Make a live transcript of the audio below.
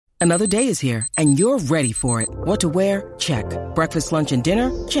Another day is here, and you're ready for it. What to wear? Check. Breakfast, lunch, and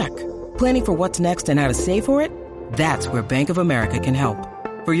dinner? Check. Planning for what's next and how to save for it? That's where Bank of America can help.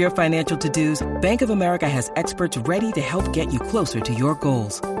 For your financial to-dos, Bank of America has experts ready to help get you closer to your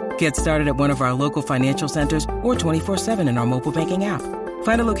goals. Get started at one of our local financial centers or 24/7 in our mobile banking app.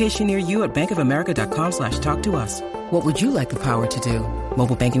 Find a location near you at bankofamerica.com/talktous. What would you like the power to do?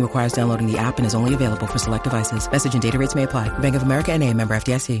 Mobile banking requires downloading the app and is only available for select devices. Message and data rates may apply. Bank of America N.A., member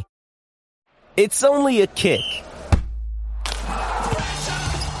FDIC. It's only a kick,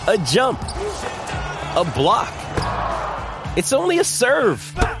 a jump, a block. It's only a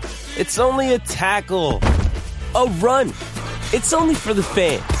serve. It's only a tackle, a run. It's only for the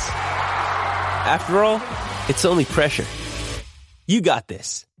fans. After all, it's only pressure. You got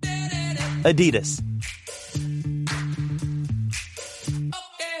this. Adidas.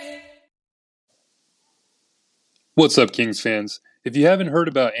 What's up, Kings fans? If you haven't heard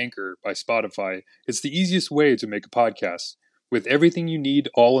about Anchor by Spotify, it's the easiest way to make a podcast, with everything you need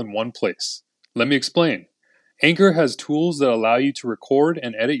all in one place. Let me explain. Anchor has tools that allow you to record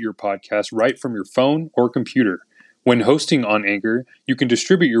and edit your podcast right from your phone or computer. When hosting on Anchor, you can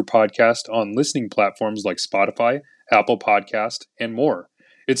distribute your podcast on listening platforms like Spotify, Apple Podcast, and more.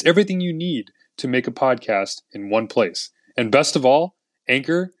 It's everything you need to make a podcast in one place. And best of all,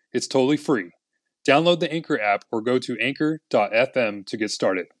 Anchor, it's totally free. Download the Anchor app or go to anchor.fm to get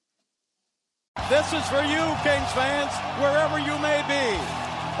started. This is for you, Kings fans, wherever you may be.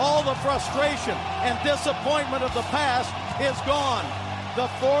 All the frustration and disappointment of the past is gone. The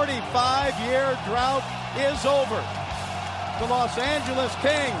 45-year drought is over. The Los Angeles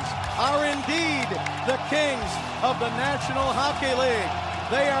Kings are indeed the kings of the National Hockey League.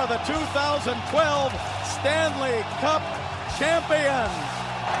 They are the 2012 Stanley Cup champions.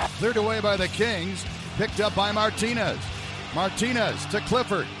 Cleared away by the Kings, picked up by Martinez. Martinez to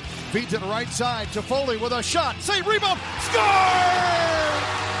Clifford, feed to the right side to Foley with a shot. Save, rebound, score!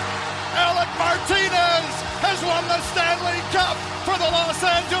 Alec Martinez has won the Stanley Cup for the Los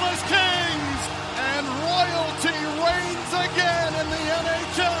Angeles Kings, and royalty reigns again in the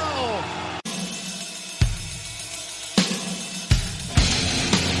NHL.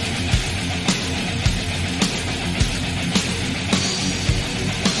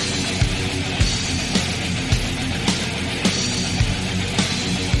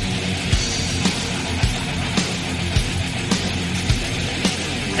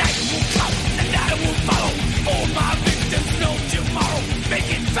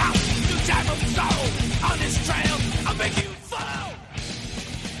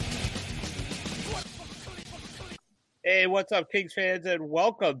 Hey, what's up, Kings fans, and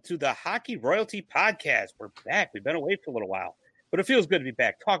welcome to the Hockey Royalty Podcast. We're back. We've been away for a little while, but it feels good to be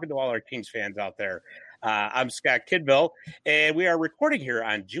back talking to all our Kings fans out there. I'm Scott Kidville, and we are recording here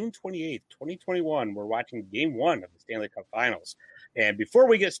on June 28th, 2021. We're watching Game 1 of the Stanley Cup Finals. And before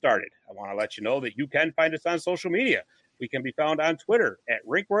we get started, I want to let you know that you can find us on social media. We can be found on Twitter at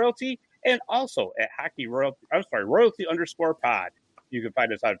Rink Royalty and also at Royalty_pod. You can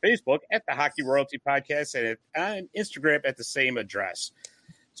find us on Facebook at the Hockey Royalty Podcast and on Instagram at the same address.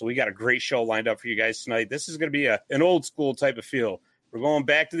 So we got a great show lined up for you guys tonight. This is going to be an old school type of feel. We're going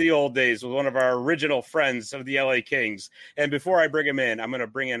back to the old days with one of our original friends of the LA Kings. And before I bring him in, I'm going to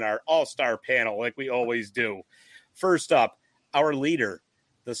bring in our all-star panel like we always do. First up, our leader,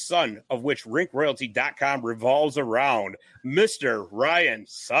 the son of which RinkRoyalty.com revolves around, Mr. Ryan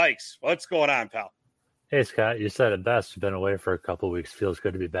Sykes. What's going on, pal? Hey, Scott, you said it best. You've been away for a couple of weeks. Feels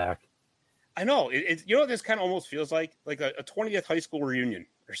good to be back. I know. You know what this kind of almost feels like? Like a 20th high school reunion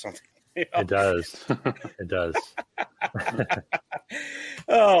or something. You know? It does. It does.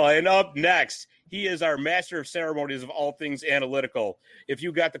 Oh, and up next, he is our master of ceremonies of all things analytical. If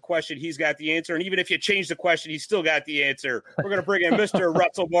you got the question, he's got the answer. And even if you change the question, he's still got the answer. We're going to bring in Mr.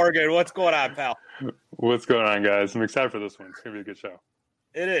 Russell Morgan. What's going on, pal? What's going on, guys? I'm excited for this one. It's going to be a good show.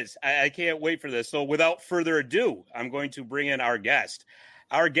 It is. I can't wait for this. So without further ado, I'm going to bring in our guest.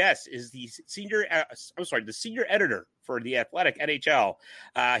 Our guest is the senior editor for The Athletic NHL.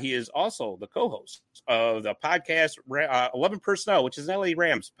 He is also the co-host of the podcast 11 Personnel, which is an LA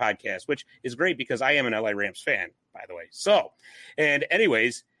Rams podcast, which is great because I am an LA Rams fan, by the way. So, and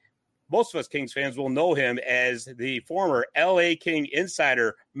anyways, most of us Kings fans will know him as the former LA King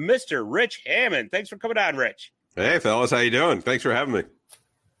insider, Mr. Rich Hammond. Thanks for coming on, Rich. Hey, fellas. How you doing? Thanks for having me.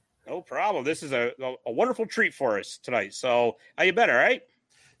 No problem. This is a wonderful treat for us tonight. So how you been, all right?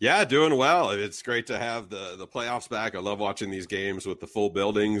 Yeah, doing well. It's great to have the playoffs back. I love watching these games with the full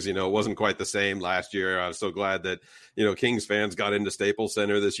buildings. It wasn't quite the same last year. I was so glad that, Kings fans got into Staples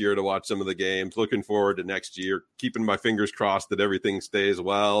Center this year to watch some of the games. Looking forward to next year, keeping my fingers crossed that everything stays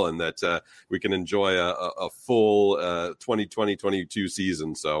well and that we can enjoy a full 2020-22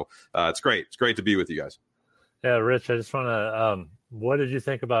 season. So it's great. It's great to be with you guys. Yeah, Rich, I just want to, what did you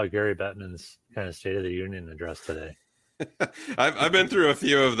think about Gary Bettman's kind of State of the Union address today? I've been through a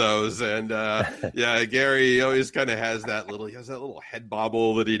few of those, and Gary always kind of has that little head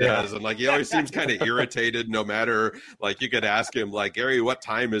bobble that he does, and he always seems kind of irritated. No matter you could ask him Gary, what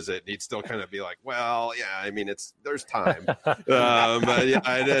time is it? And he'd still kind of be like, well, yeah, I mean there's time.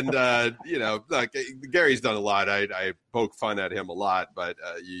 Gary's done a lot. I poke fun at him a lot, but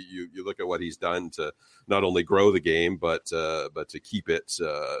you look at what he's done to not only grow the game, but to keep it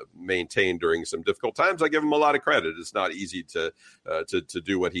maintained during some difficult times. I give him a lot of credit. It's not easy to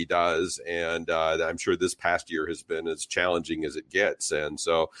do what he does, and I'm sure this past year has been as challenging as it gets. And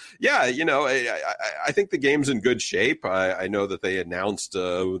so, I think the game's in good shape. I know that they announced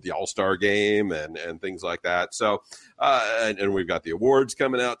the All-Star game and things like that. So, and we've got the awards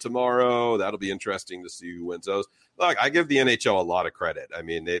coming out tomorrow. That'll be interesting to see who wins those. Look, I give the NHL a lot of credit. I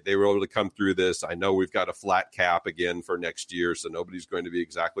mean, they were able to come through this. I know we've got a flat cap again for next year, so nobody's going to be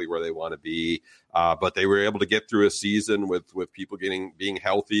exactly where they want to be. But they were able to get through a season with people being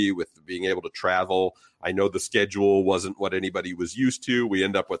healthy, with being able to travel. I know the schedule wasn't what anybody was used to. We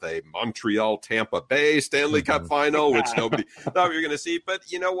end up with a Montreal-Tampa Bay Stanley Cup final, which nobody thought we were going to see.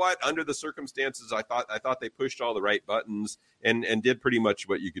 But you know what? Under the circumstances, I thought they pushed all the right buttons and did pretty much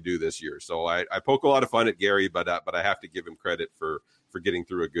what you could do this year. So I poke a lot of fun at Gary, but I have to give him credit for getting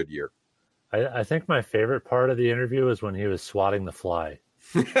through a good year. I think my favorite part of the interview is when he was swatting the fly.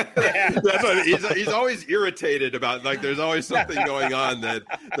 That's what he's always irritated about. There's always something going on that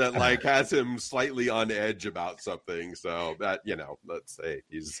has him slightly on edge about something. So that let's say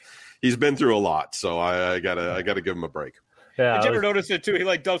he's been through a lot. So I gotta give him a break. Yeah, did you ever notice it too? He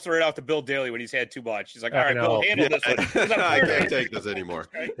dumps it right off to Bill Daly when he's had too much. He's like, "All right, Bill, handle this one. I can't take this anymore."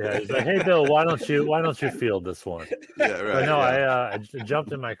 Yeah, he's like, "Hey, Bill, why don't you field this one?" Yeah, right. I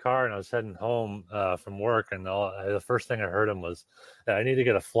jumped in my car and I was heading home from work, and the first thing I heard him was, "I need to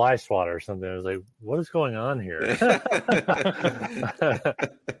get a fly swatter or something." I was like, "What is going on here?"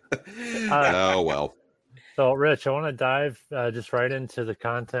 Oh well. So, Rich, I want to dive just right into the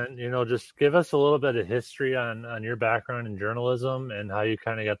content. Just give us a little bit of history on your background in journalism and how you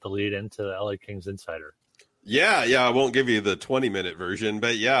kind of got the lead into the LA Kings Insider. Yeah. I won't give you the 20-minute version,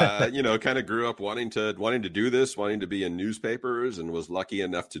 but kind of grew up wanting to do this, wanting to be in newspapers, and was lucky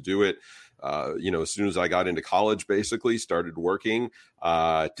enough to do it. As soon as I got into college, basically started working,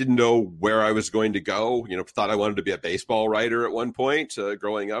 didn't know where I was going to go, thought I wanted to be a baseball writer at one point.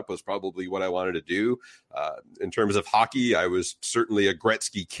 Growing up was probably what I wanted to do. In terms of hockey, I was certainly a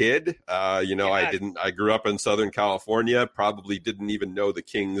Gretzky kid. I grew up in Southern California, probably didn't even know the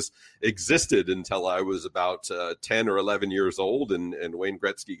Kings existed until I was about 10 or 11 years old. And Wayne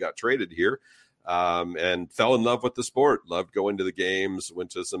Gretzky got traded here. And fell in love with the sport, loved going to the games,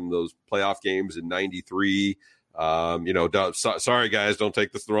 went to some of those playoff games in 93. Sorry guys, don't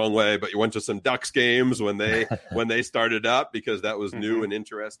take this the wrong way, but you went to some Ducks games when they started up, because that was new and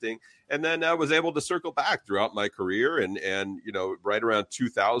interesting. And then I was able to circle back throughout my career and right around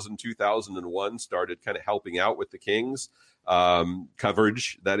 2000, 2001 started kind of helping out with the Kings,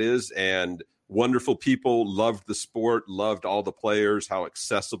 coverage, that is, and wonderful people, loved the sport, loved all the players, how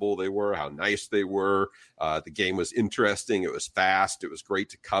accessible they were, how nice they were. The game was interesting. It was fast. It was great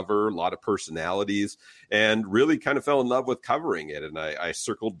to cover, a lot of personalities, and really kind of fell in love with covering it. And I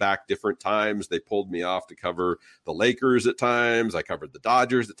circled back different times. They pulled me off to cover the Lakers at times. I covered the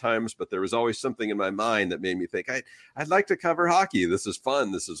Dodgers at times, but there was always something in my mind that made me think, I'd like to cover hockey. This is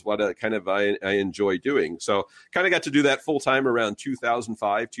fun. This is what I enjoy doing. So kind of got to do that full time around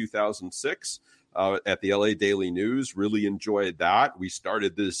 2005, 2006. At the LA Daily News, really enjoyed that. We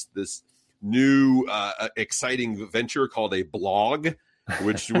started this new exciting venture called a blog,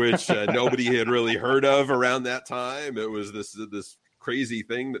 which nobody had really heard of around that time. It was this crazy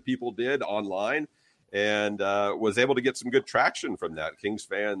thing that people did online, and was able to get some good traction from that. Kings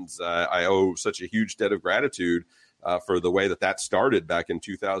fans, I owe such a huge debt of gratitude for the way that started back in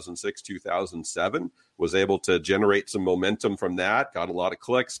 2006, 2007, was able to generate some momentum from that, got a lot of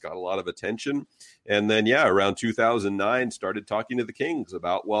clicks, got a lot of attention. And then, around 2009, started talking to the Kings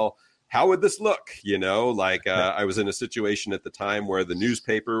about, well, how would this look? I was in a situation at the time where the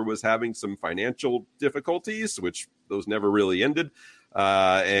newspaper was having some financial difficulties, which those never really ended.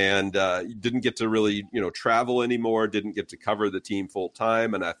 and didn't get to really, travel anymore, didn't get to cover the team full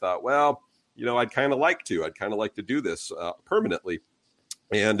time. And I thought, well, I'd kind of like to do this permanently,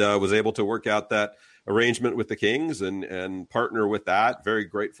 and was able to work out that arrangement with the Kings and partner with that. Very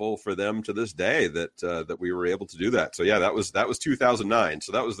grateful for them to this day that we were able to do that. So yeah, that was 2009.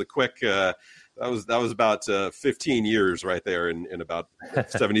 So that was the quick, that was about 15 years right there in about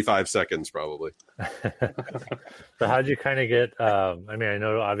 75 seconds probably. So how'd you kind of get, I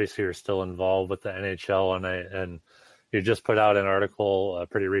know obviously you're still involved with the NHL and you just put out an article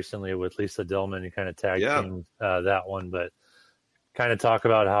pretty recently with Lisa Dillman. You kind of tag teamed that one, but kind of talk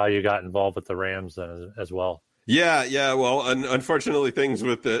about how you got involved with the Rams as well. Yeah. Well, unfortunately, things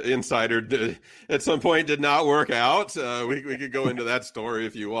with the Insider at some point did not work out. We could go into that story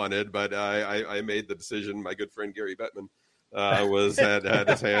if you wanted, but I made the decision. My good friend Gary Bettman had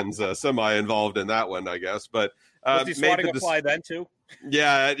his hands semi-involved in that one, I guess. But was he swatting a fly then too?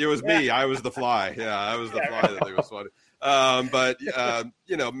 Yeah, it was me. I was the fly. Yeah, I was the fly that they were swatting.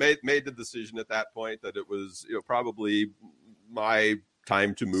 Made the decision at that point that it was probably my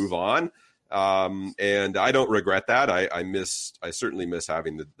time to move on. And I don't regret that. I certainly miss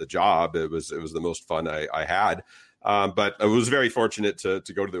having the job. It was the most fun I had. But I was very fortunate to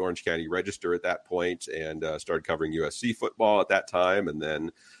go to the Orange County Register at that point and started covering USC football at that time. And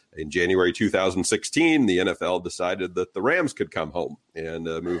then in January 2016, the NFL decided that the Rams could come home and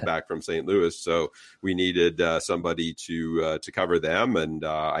move back from St. Louis. So we needed somebody to cover them. And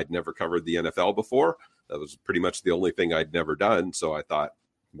I'd never covered the NFL before. That was pretty much the only thing I'd never done. So I thought,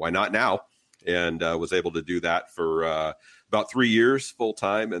 why not now? And was able to do that for about 3 years full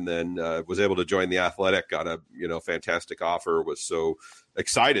time, and then was able to join the Athletic. Got a fantastic offer. Was so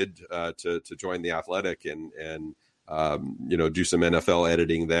excited to join the Athletic and do some NFL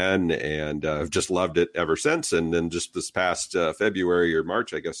editing then, and I've just loved it ever since. And then just this past February or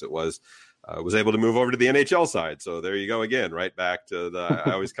March, I guess it was able to move over to the NHL side. So there you go again, right back to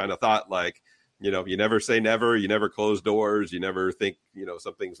I always kind of thought like, you never say never, you never close doors, you never think,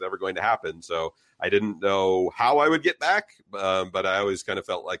 something's never going to happen. So I didn't know how I would get back, but I always kind of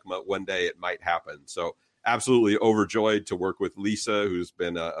felt like one day it might happen. So absolutely overjoyed to work with Lisa, who's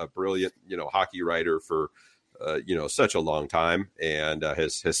been a brilliant, hockey writer for, such a long time and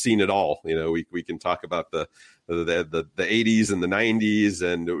has seen it all. We can talk about the 80s and the 90s,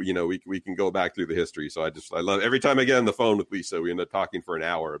 and we can go back through the history. So I love every time I get on the phone with Lisa, we end up talking for an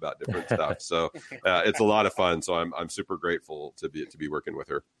hour about different stuff. So it's a lot of fun. So I'm super grateful to be working with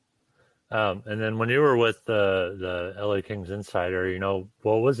her. And then when you were with the LA Kings Insider,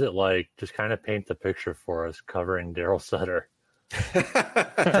 what was it like? Just kind of paint the picture for us covering Daryl Sutter.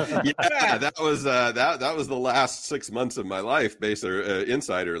 Yeah, that was the last 6 months of my life,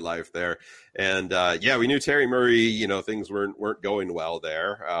 insider life there. And we knew Terry Murray, things weren't going well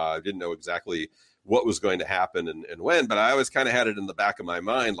there. I didn't know exactly what was going to happen and when, but I always kind of had it in the back of my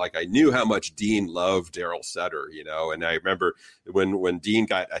mind. Like I knew how much Dean loved Daryl Sutter, and I remember when Dean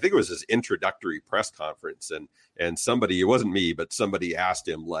got, I think it was his introductory press conference, and somebody, it wasn't me, but somebody asked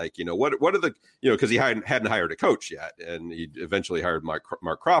him like, what are the, cause he hadn't hired a coach yet, and he eventually hired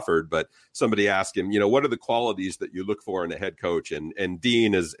Mark Crawford, but somebody asked him, what are the qualities that you look for in a head coach? And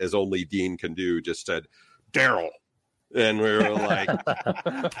Dean, as only Dean can do, just said, Daryl. And we were like,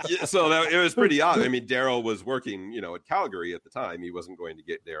 so it was pretty odd. I mean, Daryl was working, at Calgary at the time. He wasn't going to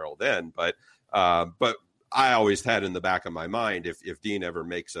get Daryl then, but I always had in the back of my mind, if Dean ever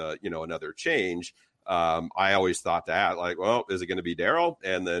makes another change, I always thought that like, well, is it going to be Daryl?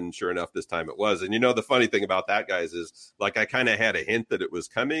 And then sure enough, this time it was. And the funny thing about that, guys, is like, I kind of had a hint that it was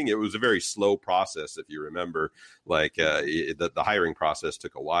coming. It was a very slow process. If you remember, like the hiring process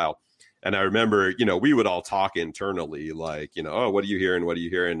took a while. And I remember, we would all talk internally like, oh, what are you hearing? What are you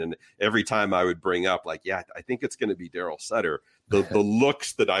hearing? And every time I would bring up like, yeah, I think it's going to be Daryl Sutter. The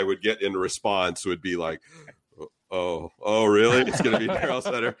looks that I would get in response would be like, oh, really? It's going to be Daryl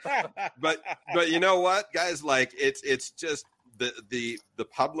Sutter. But you know what, guys, like it's just the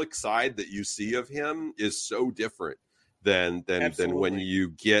public side that you see of him is so different than when you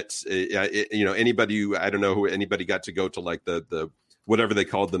get, anybody, I don't know who anybody got to go to like the whatever they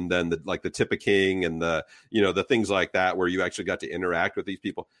called them then, like the Tippecanoe and the things like that, where you actually got to interact with these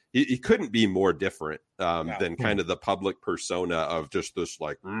people. He couldn't be more different than kind of the public persona of just this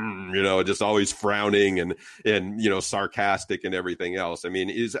like, just always frowning and sarcastic and everything else. I mean,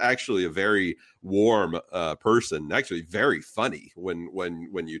 he's actually a very warm person, actually very funny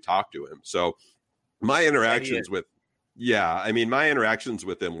when you talk to him. So my interactions with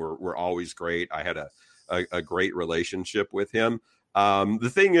him were always great. I had a great relationship with him. The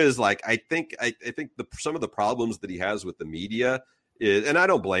thing is, like, I think some of the problems that he has with the media is, and I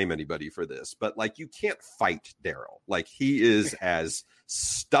don't blame anybody for this, but like, you can't fight Daryl. Like, he is as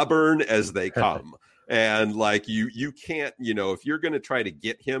stubborn as they come. And like, you can't, if you're going to try to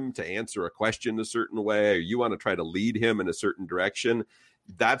get him to answer a question a certain way, or you want to try to lead him in a certain direction,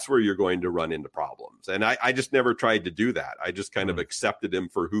 that's where you're going to run into problems. And I just never tried to do that. I just kind of accepted him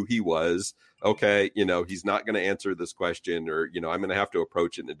for who he was. Okay, he's not going to answer this question, or, I'm going to have to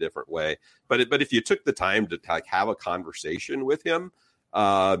approach it in a different way. But if you took the time to like have a conversation with him,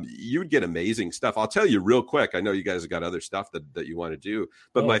 you'd get amazing stuff. I'll tell you real quick. I know you guys have got other stuff that you want to do,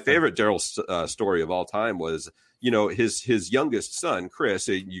 but my favorite Daryl story of all time was, his youngest son, Chris.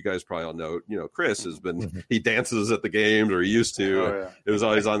 You guys probably all know, Chris has been, he dances at the games, or he used to. Oh, yeah. It was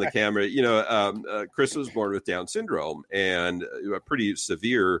always on the camera. Chris was born with Down syndrome, and a pretty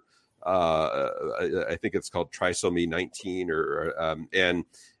severe, I think it's called trisomy 19,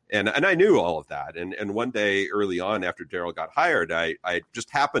 and I knew all of that. And one day early on, after Daryl got hired, I just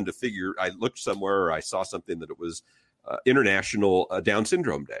happened to figure, I looked somewhere, or I saw something that it was International Down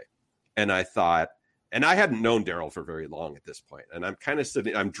Syndrome Day. And I thought, and I hadn't known Daryl for very long at this point. And I'm kind of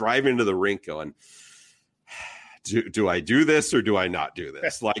I'm driving to the rink going, do I do this or do I not do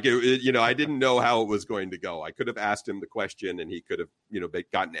this? Like, I didn't know how it was going to go. I could have asked him the question, and he could have,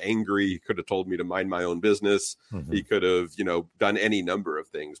 gotten angry. He could have told me to mind my own business. Mm-hmm. He could have, done any number of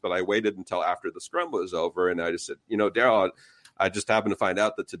things. But I waited until after the scrum was over, and I just said, Daryl, I just happened to find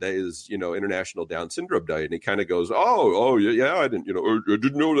out that today is, International Down Syndrome Day. And he kind of goes, oh, yeah, I didn't know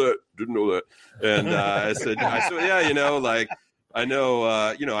that. And I said, yeah, like, I know,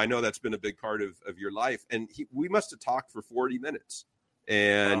 I know that's been a big part of your life. And we must have talked for 40 minutes.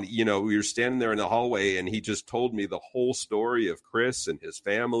 And, wow. We were standing there in the hallway, and he just told me the whole story of Chris and his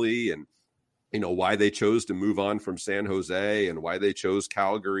family, and, why they chose to move on from San Jose, and why they chose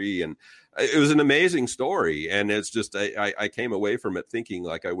Calgary. And it was an amazing story. And it's just, I came away from it thinking,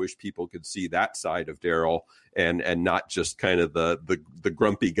 like, I wish people could see that side of Daryl, and not just kind of the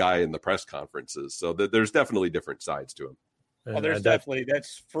grumpy guy in the press conferences. So there's definitely different sides to him. Well, there's definitely,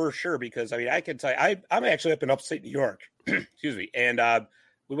 that's for sure, because I can tell you, I'm actually up in upstate New York, excuse me. And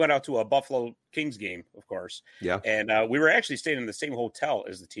we went out to a Buffalo Kings game, of course. Yeah. And we were actually staying in the same hotel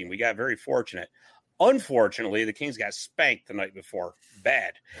as the team. We got very fortunate. Unfortunately, the Kings got spanked the night before.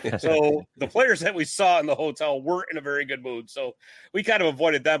 Bad. So the players that we saw in the hotel weren't in a very good mood. So we kind of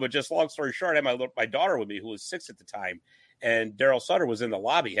avoided them. But just long story short, I had my daughter with me, who was 6 at the time. And Daryl Sutter was in the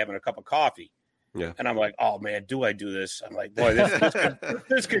lobby having a cup of coffee. Yeah. And I'm like, oh man, do I do this? I'm like, boy,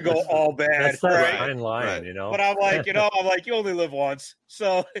 this could go all bad. That's that fine line, But I'm like, you only live once.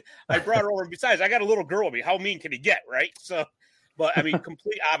 So I brought her over. Besides, I got a little girl with me. How mean can he get, right? So, but I mean,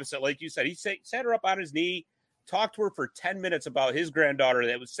 complete opposite. Like you said, he sat her up on his knee, talked to her for 10 minutes about his granddaughter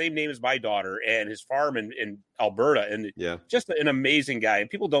that was the same name as my daughter, and his farm in Alberta. And just an amazing guy. And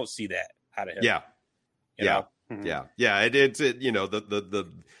people don't see that out of him. Yeah. You know? Yeah. It's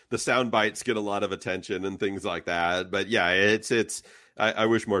the sound bites get a lot of attention and things like that. But yeah, I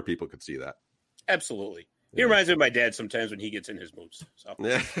wish more people could see that. Absolutely. He reminds me of my dad sometimes when he gets in his moods. So.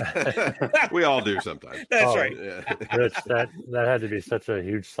 We all do sometimes. That's right. Yeah. Rich, that had to be such a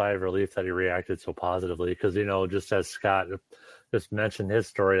huge sigh of relief that he reacted so positively, because, just as Scott just mentioned his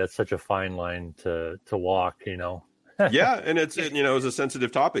story, that's such a fine line to walk, Yeah, and it's a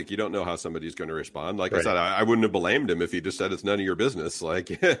sensitive topic. You don't know how somebody's going to respond. Like I said, I wouldn't have blamed him if he just said it's none of your business.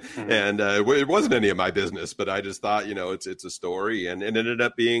 Like, and it wasn't any of my business. But I just thought, it's a story, and it ended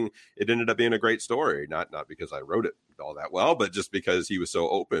up being a great story. Not because I wrote it all that well, but just because he was so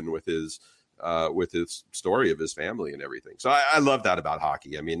open with his story of his family and everything. So I love that about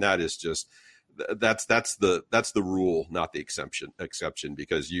hockey. I mean, that is just. That's the rule, not the exception,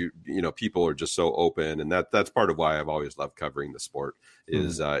 because people are just so open, and that's part of why I've always loved covering the sport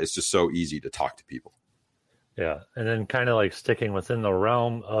is it's just so easy to talk to people. Yeah. And then kind of like sticking within the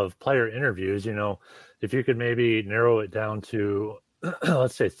realm of player interviews, if you could maybe narrow it down to,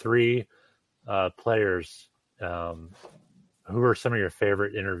 let's say 3 players, who are some of your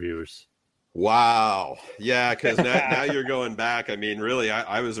favorite interviews? Wow. Yeah. Cause now you're going back. I mean, really,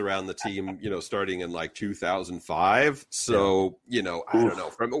 I was around the team, starting in like 2005. So, I don't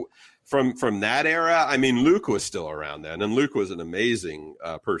know, from that era, I mean, Luke was still around then, and Luke was an amazing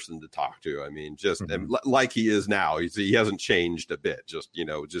person to talk to. I mean, just like he is now, he hasn't changed a bit,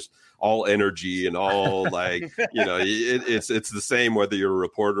 just all energy and all like, it's the same, whether you're a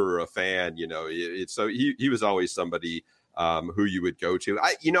reporter or a fan, so he was always somebody who you would go to.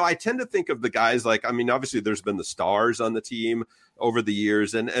 I tend to think of the guys like, I mean, obviously there's been the stars on the team over the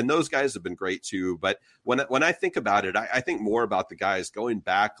years, and those guys have been great too. But when I think about it, I think more about the guys going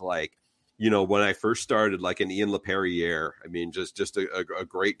back, like, when I first started, like an Ian LePerriere. I mean, just a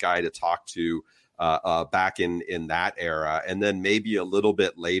great guy to talk to back in that era. And then maybe a little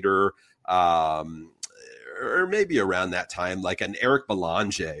bit later, or maybe around that time, like an Eric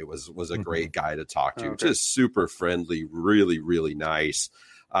Belanger was a great guy to talk to. Okay. Just super friendly, really, really nice.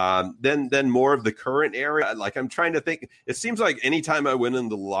 Then more of the current era. Like, I'm trying to think. It seems like anytime I went into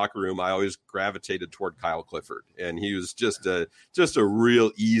the locker room, I always gravitated toward Kyle Clifford, and he was just a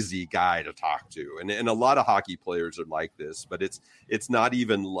real easy guy to talk to. And a lot of hockey players are like this, but it's not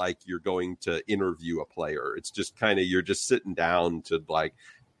even like you're going to interview a player. It's just kind of, you're just sitting down to like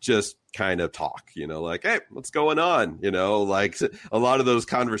just kind of talk, like, hey, what's going on? Like a lot of those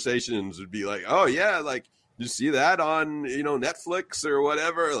conversations would be like, oh yeah, like, you see that on Netflix or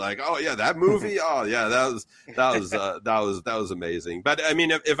whatever, like, oh yeah, that movie, oh yeah, that was amazing. But I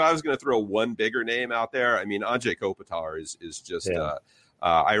mean, if I was going to throw one bigger name out there, I mean, Anze Kopitar is just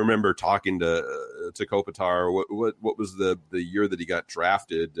I remember talking to Kopitar. What was the year that he got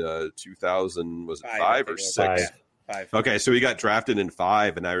drafted? 2000, was it 5 or 6? 5. Okay, so he got drafted in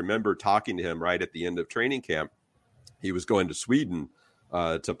 5, and I remember talking to him right at the end of training camp. He was going to Sweden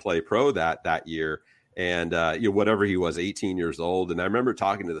to play pro that year. And whatever he was, 18 years old. And I remember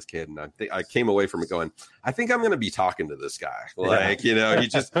talking to this kid, and I came away from it going, I think I'm going to be talking to this guy. Like, he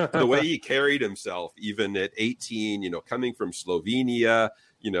just, the way he carried himself, even at 18, coming from Slovenia,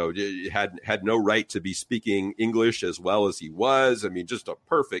 had no right to be speaking English as well as he was. I mean, just a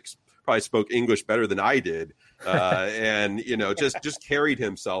perfect, probably spoke English better than I did. And, just carried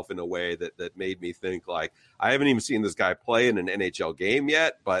himself in a way that made me think, like, I haven't even seen this guy play in an NHL game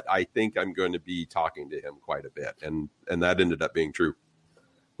yet, but I think I'm going to be talking to him quite a bit. And that ended up being true.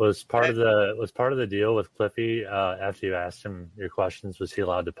 Was part of the deal with Cliffy, after you asked him your questions, was he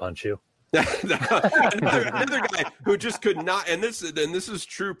allowed to punch you? another guy who just could not, and this is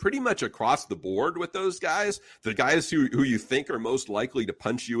true pretty much across the board with those guys. The guys who you think are most likely to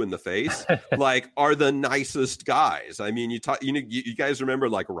punch you in the face, like, are the nicest guys. I mean, you guys remember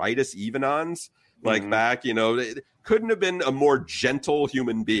like Rytis Ivanons, like back, it couldn't have been a more gentle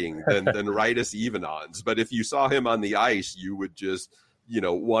human being than Rytis Ivanons. But if you saw him on the ice, you would just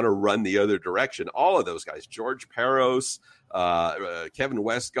want to run the other direction. All of those guys, George Peros, Kevin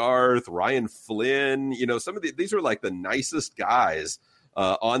Westgarth, Ryan Flynn, some of these are like the nicest guys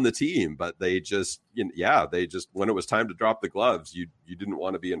on the team, but they just, when it was time to drop the gloves, you didn't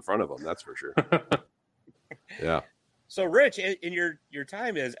want to be in front of them. That's for sure. Yeah. So, Rich, in your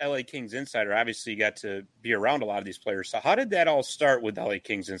time as LA Kings insider, obviously you got to be around a lot of these players. So how did that all start with LA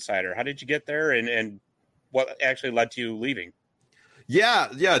Kings insider? How did you get there, and what actually led to you leaving? Yeah.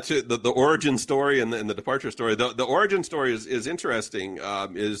 To the origin story and the departure story. The origin story is interesting.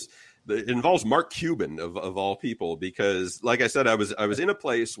 It involves Mark Cuban of all people, because, like I said, I was in a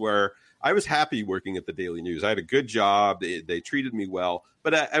place where I was happy working at the Daily News. I had a good job. They treated me well,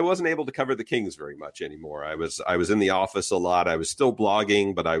 but I wasn't able to cover the Kings very much anymore. I was in the office a lot. I was still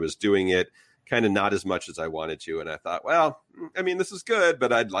blogging, but I was doing it kind of not as much as I wanted to. And I thought, well, I mean, this is good,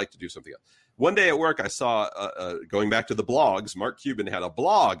 but I'd like to do something else. One day at work, I saw, going back to the blogs, Mark Cuban had a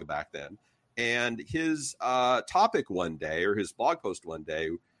blog back then, and his topic one day, or his blog post one day,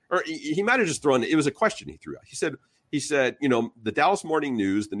 or he might have just thrown, it was a question he threw out. He said, the Dallas Morning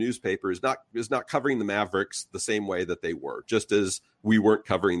News, the newspaper, is not covering the Mavericks the same way that they were, just as we weren't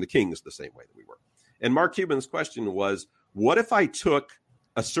covering the Kings the same way that we were. And Mark Cuban's question was, what if I took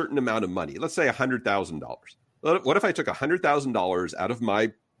a certain amount of money, let's say $100,000? What if I took $100,000 out of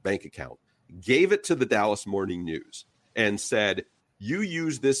my bank account, gave it to the Dallas Morning News, and said, you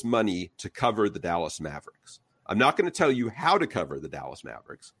use this money to cover the Dallas Mavericks. I'm not going to tell you how to cover the Dallas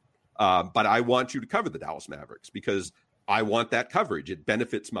Mavericks, but I want you to cover the Dallas Mavericks because I want that coverage. It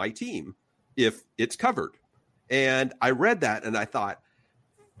benefits my team if it's covered. And I read that and I thought,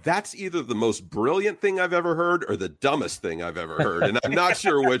 that's either the most brilliant thing I've ever heard or the dumbest thing I've ever heard. And I'm not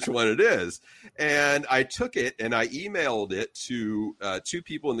sure which one it is. And I took it and I emailed it to two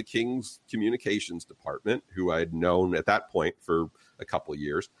people in the Kings communications department who I had known at that point for a couple of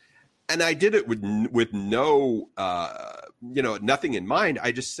years. And I did it with no, nothing in mind.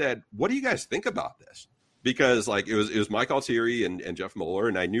 I just said, what do you guys think about this? Because like it was Mike Altieri and Jeff Moeller,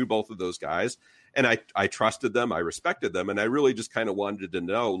 and I knew both of those guys. And I trusted them, I respected them, and I really just kind of wanted to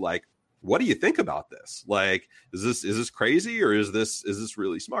know, like, what do you think about this? Like, is this crazy, or is this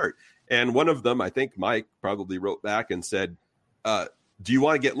really smart? And one of them, I think Mike, probably wrote back and said, "Do you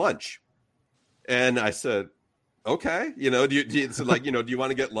want to get lunch?" And I said, "Okay, do you want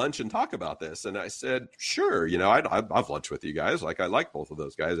to get lunch and talk about this?" And I said, "Sure, I'd have lunch with you guys. Like, I like both of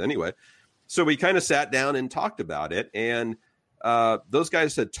those guys anyway." So we kind of sat down and talked about it, and those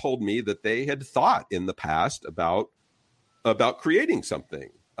guys had told me that they had thought in the past about creating something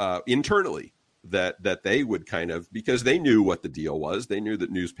internally that they would kind of, because they knew what the deal was. They knew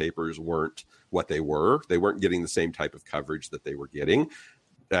that newspapers weren't what they were. They weren't getting the same type of coverage that they were getting.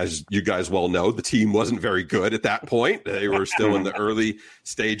 As you guys well know, the team wasn't very good at that point. They were still in the early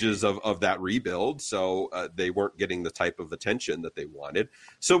stages of that rebuild. So they weren't getting the type of attention that they wanted.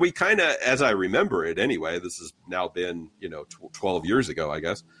 So we kind of, as I remember it anyway, this has now been, 12 years ago, I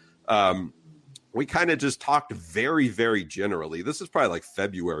guess. We kind of just talked very, very generally. This is probably like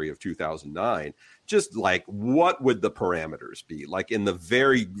February of 2009. Just like, what would the parameters be? Like in the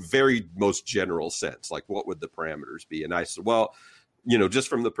very, very most general sense, like what would the parameters be? And I said, well, just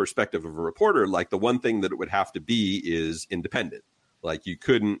from the perspective of a reporter, like the one thing that it would have to be is independent. Like you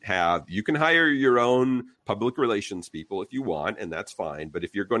can hire your own public relations people if you want, and that's fine. But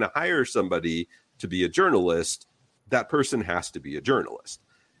if you're going to hire somebody to be a journalist, that person has to be a journalist.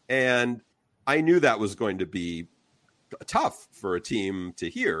 And I knew that was going to be tough for a team to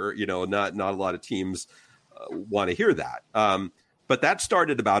hear. Not a lot of teams want to hear that. But that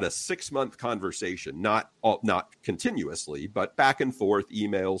started about a 6-month conversation, not continuously, but back and forth,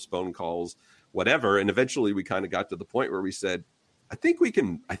 emails, phone calls, whatever. And eventually we kind of got to the point where we said, I think we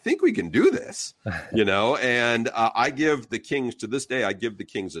can do this, and I give the Kings to this day, I give the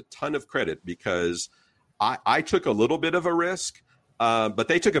Kings a ton of credit because I took a little bit of a risk, but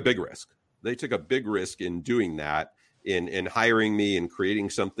they took a big risk. They took a big risk in doing that, in hiring me and creating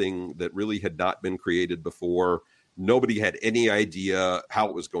something that really had not been created before. Nobody had any idea how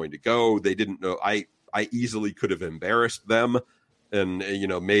it was going to go. They didn't know. I easily could have embarrassed them and,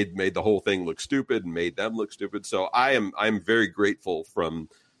 made the whole thing look stupid and made them look stupid. So I'm very grateful from,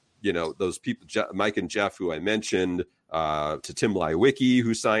 those people, Mike and Jeff, who I mentioned, to Tim Leiweke,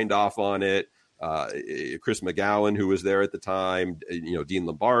 who signed off on it, Chris McGowan, who was there at the time, Dean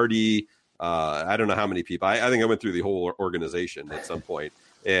Lombardi. I don't know how many people. I think I went through the whole organization at some point.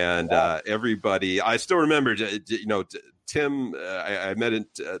 And everybody, I still remember, Tim, I met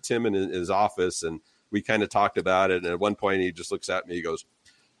Tim in his office and we kind of talked about it. And at one point he just looks at me, he goes,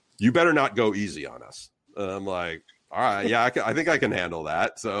 "You better not go easy on us." And I'm like, all right, yeah, I think I can handle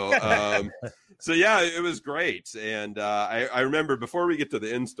that. So, so yeah, it was great. And I remember before we get to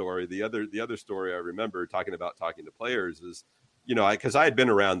the end story, the other story I remember talking to players is, because I had been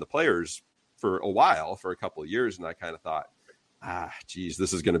around the players for a while, for a couple of years. And I kind of thought, geez,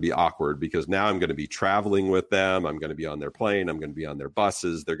 this is going to be awkward because now I'm going to be traveling with them. I'm going to be on their plane. I'm going to be on their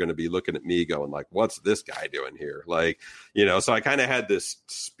buses. They're going to be looking at me going like, what's this guy doing here? Like, so I kind of had this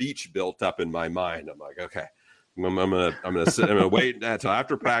speech built up in my mind. I'm like, okay, I'm going to wait until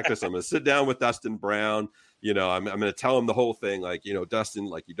after practice. I'm going to sit down with Dustin Brown. I'm going to tell him the whole thing. Like, Dustin,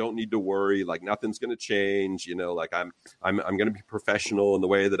 like, you don't need to worry. Like, nothing's going to change. Like I'm going to be professional in the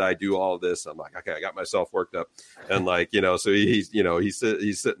way that I do all of this. I'm like, okay, I got myself worked up. And like, so he's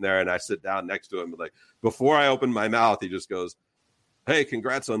sitting there and I sit down next to him. Like, before I open my mouth, he just goes, "Hey,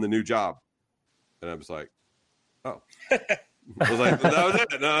 congrats on the new job." And I was like, oh. I was like, that was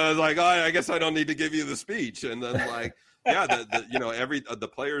it. And I was like, oh, I guess I don't need to give you the speech. And then like, yeah, the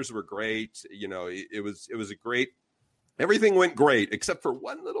players were great. It was a great, everything went great except for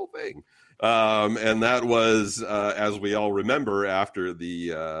one little thing. And that was, as we all remember, after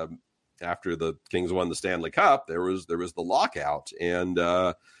the Kings won the Stanley Cup, there was the lockout, and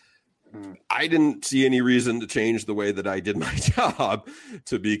I didn't see any reason to change the way that I did my job,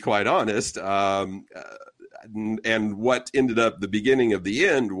 to be quite honest. And what ended up the beginning of the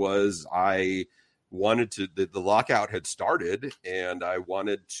end was I wanted to, the lockout had started and I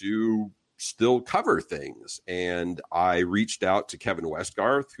wanted to still cover things. And I reached out to Kevin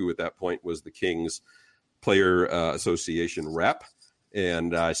Westgarth, who at that point was the Kings Player Association rep.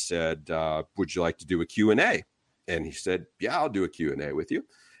 And I said, would you like to do a Q&A? And he said, yeah, I'll do a Q&A with you.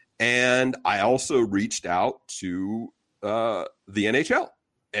 And I also reached out to the NHL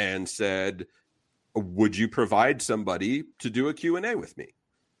and said, would you provide somebody to do a Q&A with me?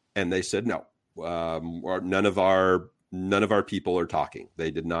 And they said, no, none of our people are talking. They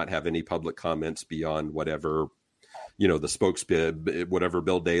did not have any public comments beyond whatever, the spokesman, whatever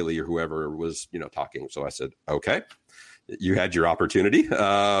Bill Daly or whoever was, talking. So I said, okay, you had your opportunity.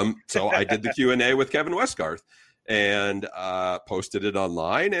 So I did the Q&A with Kevin Westgarth and posted it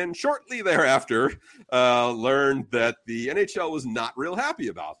online. And shortly thereafter, learned that the NHL was not real happy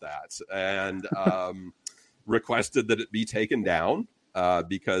about that and requested that it be taken down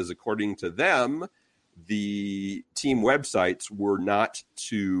because according to them, the team websites were not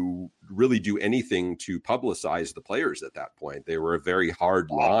to really do anything to publicize the players at that point. They were a very hard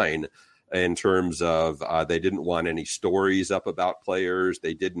line in terms of they didn't want any stories up about players.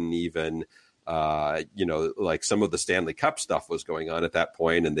 They didn't even, like some of the Stanley Cup stuff was going on at that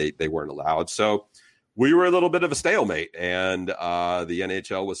point, and they weren't allowed. So we were a little bit of a stalemate, and the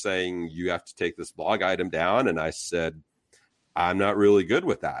NHL was saying, you have to take this blog item down. And I said, I'm not really good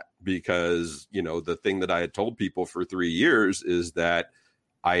with that, because, the thing that I had told people for 3 years is that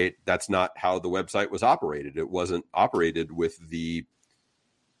that's not how the website was operated. It wasn't operated with the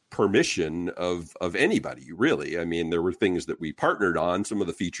permission of anybody, really. I mean, there were things that we partnered on. Some of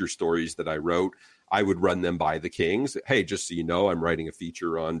the feature stories that I wrote, I would run them by the Kings. Hey, just so you know, I'm writing a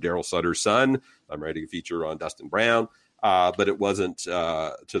feature on Daryl Sutter's son. I'm writing a feature on Dustin Brown. But it wasn't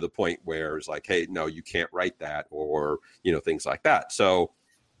to the point where it's like, hey, no, you can't write that, or, things like that. So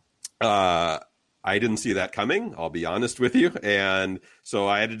I didn't see that coming, I'll be honest with you. And so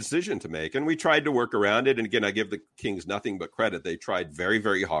I had a decision to make, and we tried to work around it. And again, I give the Kings nothing but credit. They tried very,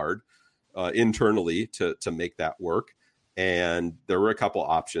 very hard internally to make that work. And there were a couple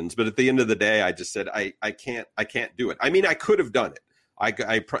options, but at the end of the day, I just said, I can't do it. I mean, I could have done it.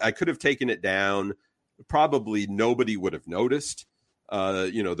 I could have taken it down. Probably nobody would have noticed.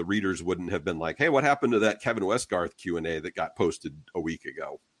 The readers wouldn't have been like, hey, what happened to that Kevin Westgarth Q&A that got posted a week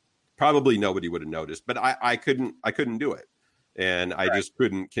ago? Probably nobody would have noticed, but I couldn't do it. And I just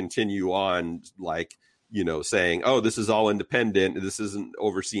couldn't continue on saying, oh, this is all independent. This isn't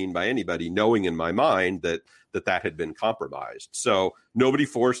overseen by anybody, knowing in my mind that had been compromised. So nobody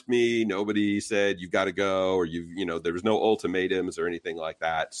forced me. Nobody said, you've got to go, or there was no ultimatums or anything like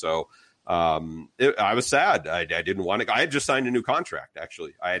that. So I was sad. I didn't want to. I had just signed a new contract.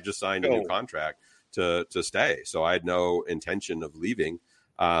 Actually, I had just signed a new contract to stay. So I had no intention of leaving.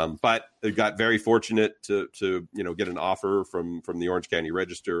 But I got very fortunate to get an offer from the Orange County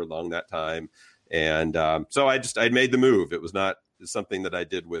Register along that time. And so I made the move. It was not something that I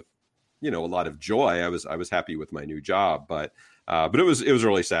did with, a lot of joy. I was happy with my new job, but it was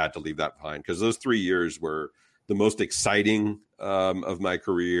really sad to leave that behind, because those 3 years were the most exciting of my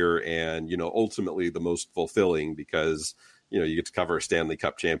career, and ultimately the most fulfilling, because you get to cover a Stanley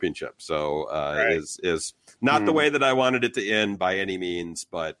Cup championship. So is not the way that I wanted it to end by any means,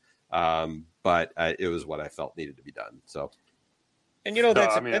 but it was what I felt needed to be done. So. And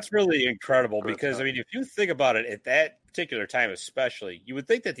that's really incredible, because if you think about it, at that particular time especially, you would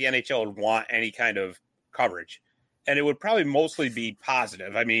think that the NHL would want any kind of coverage, and it would probably mostly be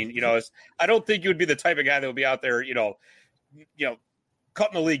positive. I mean, I don't think you would be the type of guy that would be out there,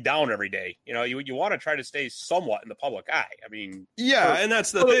 cutting the league down every day. You want to try to stay somewhat in the public eye. I mean, yeah, and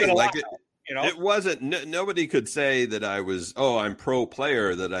that's the thing. It wasn't. Nobody could say that I was. Oh, I'm pro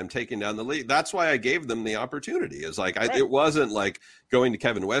player, that I'm taking down the league. That's why I gave them the opportunity. It's like it wasn't like going to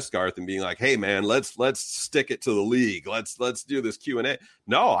Kevin Westgarth and being like, "Hey, man, let's stick it to the league. Let's do this Q&A."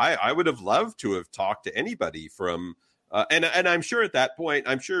 No, I would have loved to have talked to anybody from. And I'm sure at that point,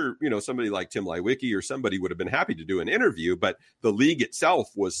 somebody like Tim Leiweke or somebody would have been happy to do an interview, but the league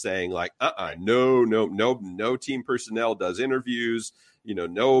itself was saying like, no team personnel does interviews.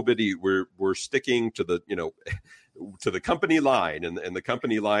 Nobody. We're sticking to the to the company line, and the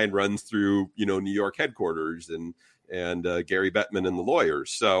company line runs through New York headquarters and Gary Bettman and the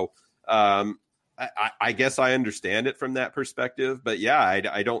lawyers. So I guess I understand it from that perspective, but yeah,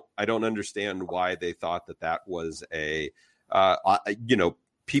 I don't understand why they thought that was a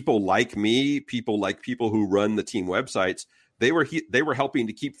people like me, people who run the team websites. They were helping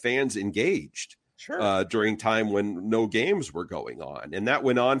to keep fans engaged. Sure. During time when no games were going on, and that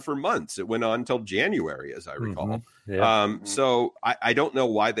went on for months. It went on until January, as I recall. Mm-hmm. Yeah. So I don't know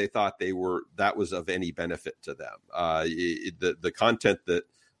why they thought that was of any benefit to them. The content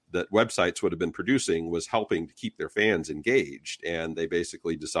that websites would have been producing was helping to keep their fans engaged, and they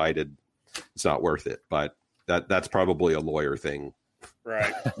basically decided it's not worth it. But that's probably a lawyer thing.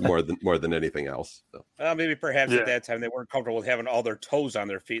 Right. more than anything else. So. Maybe perhaps at that time they weren't comfortable with having all their toes on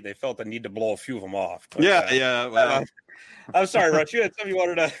their feet. They felt the need to blow a few of them off. But, Well, I'm sorry, Rush. You had something you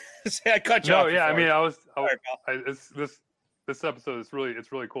wanted to say. I cut you off. No, yeah. Before. I mean, this episode is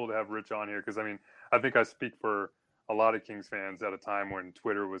really cool to have Rich on here, because I think I speak for a lot of Kings fans at a time when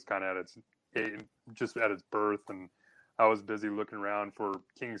Twitter was kind of at its birth, and I was busy looking around for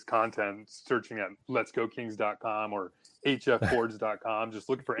Kings content, searching at letsgokings.com or hfboards.com, just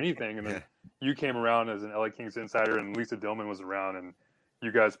looking for anything. And then you came around as an LA Kings insider, and Lisa Dillman was around, and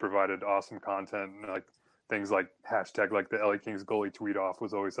you guys provided awesome content. And like things like hashtag, like the LA Kings goalie tweet off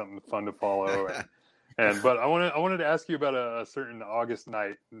was always something fun to follow. But I wanted to ask you about a certain August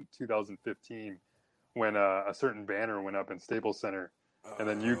night in 2015 when a certain banner went up in Staples Center. And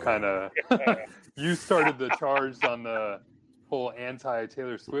then you kind of you started the charge on the whole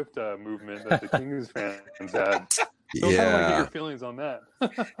anti-Taylor Swift movement that the Kings fans had. So yeah. I kind of want to get your feelings on that.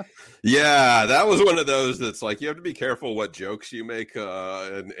 Yeah, that was one of those that's like you have to be careful what jokes you make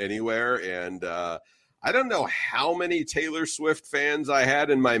anywhere. And I don't know how many Taylor Swift fans I had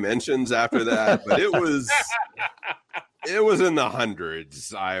in my mentions after that, but it was in the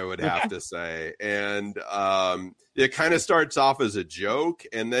hundreds, I would have to say. And it kind of starts off as a joke,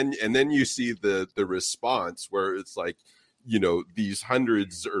 and then you see the response where it's like, you know, these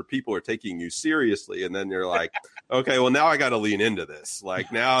hundreds or people are taking you seriously, and then you're like, okay, well, now I got to lean into this.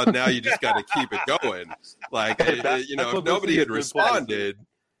 Like now you just got to keep it going. Like, you know, if nobody had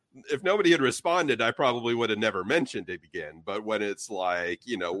responded, I probably would have never mentioned it again. But when it's like,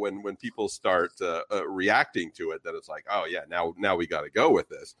 you know, when people start reacting to it, then it's like, oh yeah, now we got to go with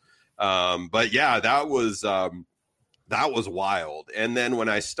this. But yeah, that was wild. And then when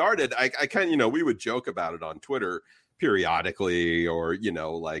I started, I kind of, you know, we would joke about it on Twitter periodically, or, you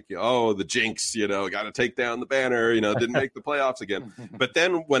know, like, oh, the jinx, you know, got to take down the banner, you know, didn't make the playoffs again. But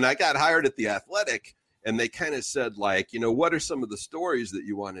then when I got hired at The Athletic, and they kind of said, like, you know, what are some of the stories that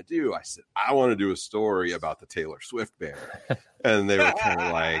you want to do? I said, I want to do a story about the Taylor Swift banner. And they were kind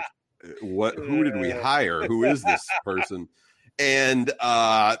of like, who did we hire? Who is this person? And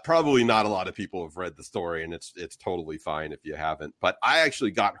probably not a lot of people have read the story, and it's totally fine if you haven't. But I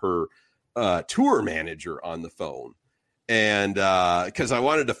actually got her tour manager on the phone. And because I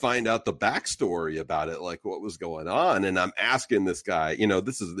wanted to find out the backstory about it, like what was going on. And I'm asking this guy, you know,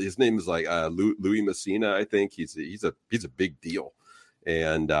 his name is like Louis Messina, I think. He's a big deal.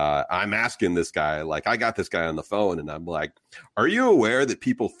 And I'm asking this guy, like, I got this guy on the phone, and I'm like, are you aware that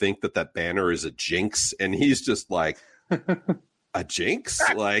people think that banner is a jinx? And he's just like, a jinx?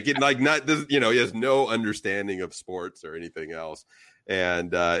 Like, not, you know, he has no understanding of sports or anything else.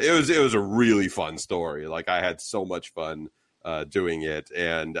 And it was a really fun story. Like, I had so much fun doing it.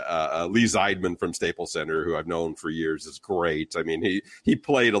 And Lee Zeidman from Staples Center, who I've known for years, is great. I mean, he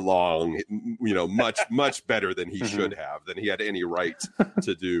played along, you know, much better than he should have, than he had any right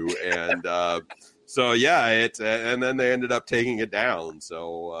to do. And so, yeah, and then they ended up taking it down.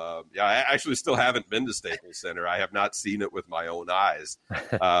 So, yeah, I actually still haven't been to Staples Center. I have not seen it with my own eyes.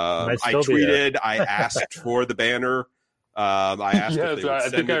 I tweeted, I asked for the banner. I asked if they would I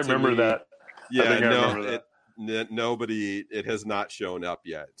think I remember that. Yeah, nobody, it has not shown up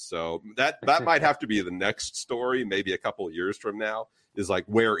yet. So that might have to be the next story, maybe a couple of years from now, is like,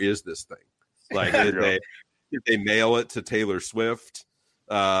 where is this thing? Like, did they mail it to Taylor Swift?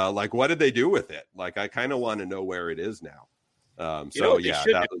 Like, what did they do with it? Like, I kind of want to know where it is now. So yeah,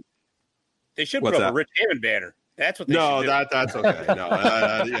 they should put up a Rich Hammond banner. That's what they should do. That's okay. No,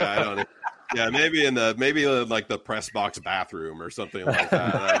 yeah, I don't. Yeah, maybe like the press box bathroom or something like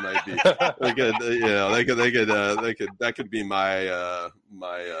that. That might be. They could. That could be my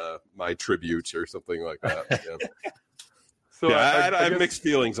tribute or something like that. Yeah. So yeah, I have mixed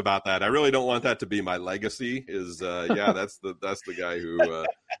feelings about that. I really don't want that to be my legacy. That's the guy who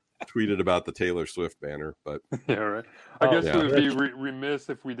tweeted about the Taylor Swift banner. But yeah, right. I guess it would be remiss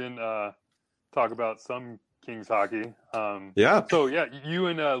if we didn't talk about some Kings hockey. So yeah, you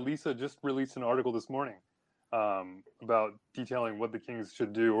and Lisa just released an article this morning about detailing what the Kings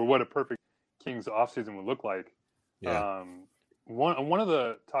should do, or what a perfect Kings offseason would look like. Yeah. One of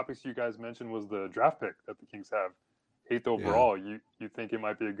the topics you guys mentioned was the draft pick that the Kings have, 8th overall. Yeah. You think it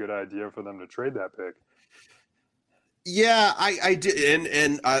might be a good idea for them to trade that pick? Yeah, I did,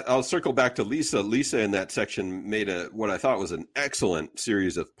 and I'll circle back to Lisa. Lisa in that section made what I thought was an excellent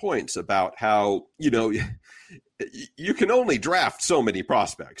series of points about how, you know, you can only draft so many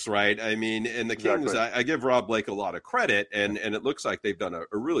prospects, right? I mean, and the Kings, I give Rob Blake a lot of credit, and it looks like they've done a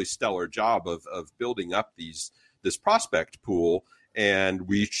really stellar job of building up this prospect pool. And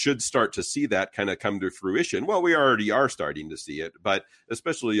we should start to see that kind of come to fruition. Well, we already are starting to see it, but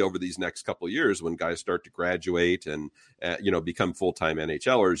especially over these next couple of years when guys start to graduate and become full-time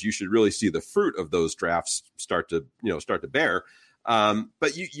NHLers, you should really see the fruit of those drafts start to bear.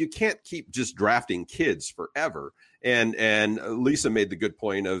 But you can't keep just drafting kids forever. And Lisa made the good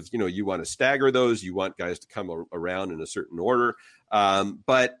point of, you know, you want to stagger those. You want guys to come around in a certain order.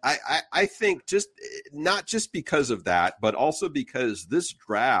 But I think not just because of that, but also because this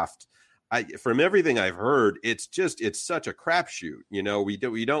draft, from everything I've heard, it's such a crapshoot. You know, we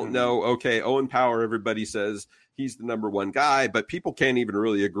don't know. Okay, Owen Power, everybody says he's the number one guy, but people can't even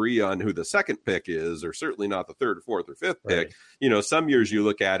really agree on who the second pick is, or certainly not the third, fourth, or fifth pick. Right. You know, some years you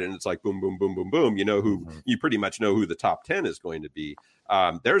look at it and it's like boom, boom, boom, boom, boom. You know you pretty much know who the top 10 is going to be.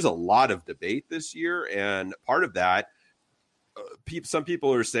 There's a lot of debate this year, and part of that, some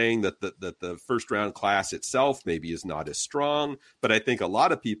people are saying that the first round class itself maybe is not as strong, but I think a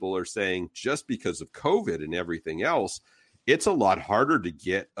lot of people are saying just because of COVID and everything else, it's a lot harder to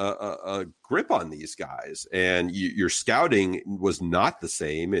get a grip on these guys. And your scouting was not the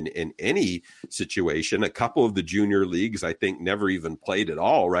same in any situation. A couple of the junior leagues, I think, never even played at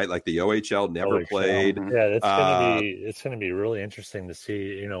all, right? Like the OHL never played. Yeah, it's gonna be really interesting to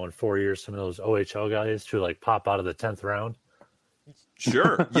see, in 4 years, some of those OHL guys to like pop out of the 10th round.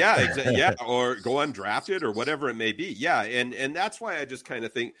 Sure. Yeah. Yeah. Or go undrafted or whatever it may be. Yeah. And that's why I just kind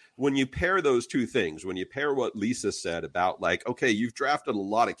of think when you pair those two things, when you pair what Lisa said about like, okay, you've drafted a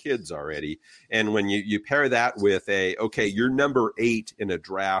lot of kids already. And when you pair that with okay, you're number 8 in a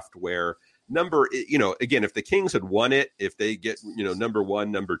draft where again, if the Kings had won it, if they get, number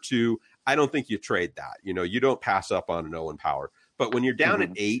 1, number 2, I don't think you trade that. You don't pass up on an Owen Power. But when you're down at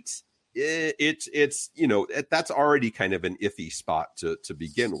 8, it's that's already kind of an iffy spot to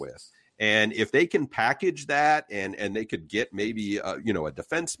begin with. And if they can package that and they could get maybe a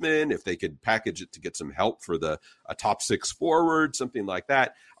defenseman, if they could package it to get some help for a top 6 forward, something like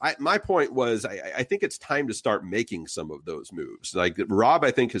that. My point was I think it's time to start making some of those moves. Like Rob,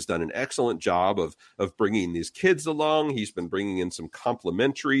 I think, has done an excellent job of bringing these kids along. He's been bringing in some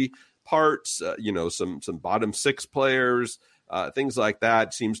complementary parts, some bottom 6 players. Things like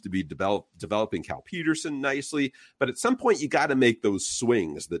that. Seems to be developing Cal Peterson nicely. But at some point, you got to make those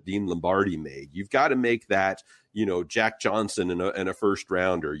swings that Dean Lombardi made. You've got to make that, Jack Johnson in a first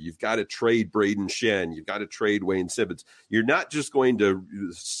rounder. You've got to trade Braden Shen. You've got to trade Wayne Simmons. You're not just going to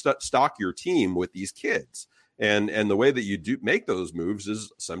stock your team with these kids. And the way that you do make those moves is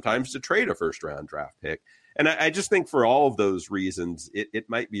sometimes to trade a first round draft pick. And I just think for all of those reasons, it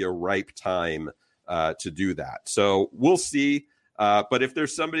might be a ripe time to do that. So we'll see. But if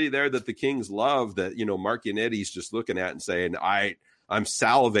there's somebody there that the Kings love that, Mark Yannetti's just looking at and saying, I'm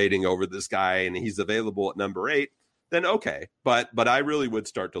salivating over this guy and he's available at number 8, then okay. But I really would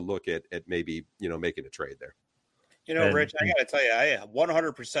start to look at maybe, making a trade there. Rich, I got to tell you, I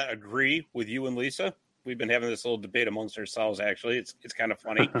 100% agree with you and Lisa. We've been having this little debate amongst ourselves, actually. It's kind of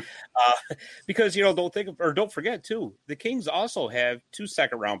funny because, don't forget, too, the Kings also have 2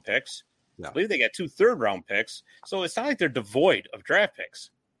 second-round picks. Yeah. I believe they got 2 third-round picks. So it's not like they're devoid of draft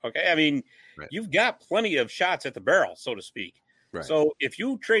picks. Okay? I mean, You've got plenty of shots at the barrel, so to speak. Right. So if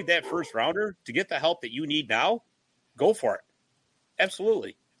you trade that first-rounder to get the help that you need now, go for it.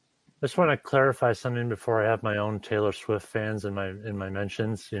 Absolutely. I just want to clarify something before I have my own Taylor Swift fans in my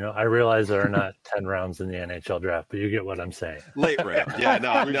mentions. I realize there are not 10 rounds in the NHL draft, but you get what I'm saying. Late round. Yeah,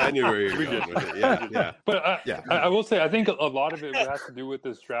 no, I knew where you were going with it. Yeah. But I will say, I think a lot of it has to do with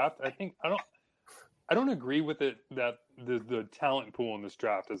this draft. I don't agree with it that the talent pool in this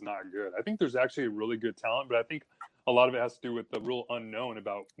draft is not good. I think there's actually really good talent, but I think a lot of it has to do with the real unknown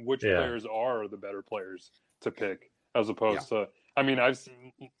about which players are the better players to pick as opposed to. I mean,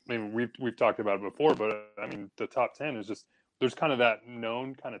 we've talked about it before, but the top 10 is just there's kind of that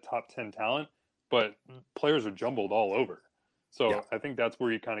known kind of top 10 talent, but players are jumbled all over. So I think that's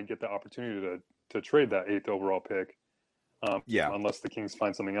where you kind of get the opportunity to trade that 8th overall pick. Unless the Kings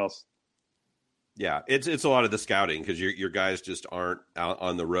find something else. Yeah, it's a lot of the scouting because your guys just aren't out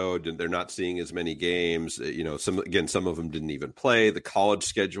on the road and they're not seeing as many games. Some of them didn't even play. The college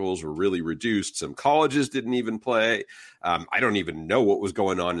schedules were really reduced. Some colleges didn't even play. I don't even know what was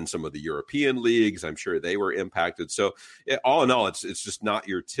going on in some of the European leagues. I'm sure they were impacted. So all in all, it's just not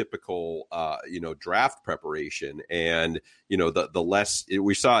your typical draft preparation. And the less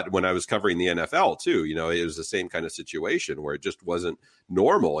we saw it when I was covering the NFL too. It was the same kind of situation where it just wasn't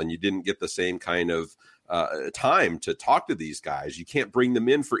normal and you didn't get the same kind of time to talk to these guys. You can't bring them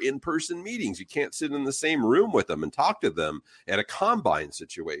in for in-person meetings. You can't sit in the same room with them and talk to them at a combine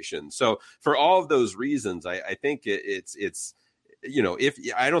situation. So for all of those reasons, I think it's if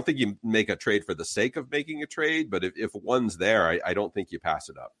I don't think you make a trade for the sake of making a trade, but if one's there, I don't think you pass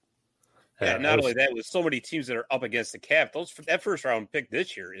it up. Yeah, not only that, with so many teams that are up against the cap, that first round pick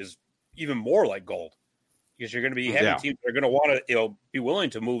this year is even more like gold. Because you're going to be having teams that are going to want to, be willing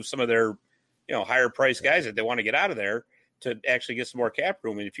to move some of their, higher priced guys that they want to get out of there to actually get some more cap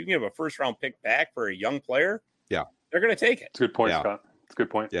room. And if you can give a first round pick back for a young player, they're going to take it. It's a good point, Scott. It's a good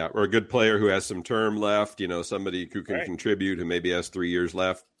point. Yeah, or a good player who has some term left. Somebody who can contribute who maybe has 3 years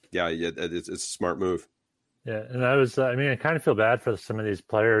left. Yeah, it's a smart move. Yeah, and I kind of feel bad for some of these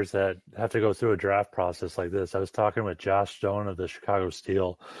players that have to go through a draft process like this. I was talking with Josh Stone of the Chicago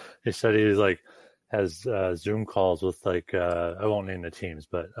Steel. He said he was has Zoom calls with I won't name the teams,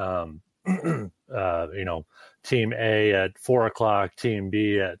 but team A at 4:00, team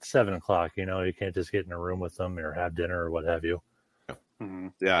B at 7:00. You can't just get in a room with them or have dinner or what have you.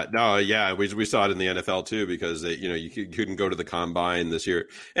 Yeah. We saw it in the NFL too, because you couldn't go to the combine this year,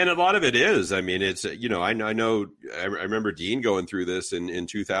 and a lot of it is. I mean, it's I remember Dean going through this in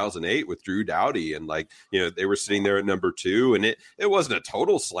 2008 with Drew Doughty, and they were sitting there at number 2, and it wasn't a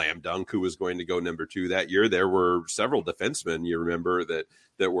total slam dunk who was going to go number 2 that year. There were several defensemen, you remember, that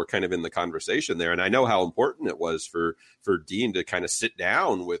were kind of in the conversation there. And I know how important it was for Dean to kind of sit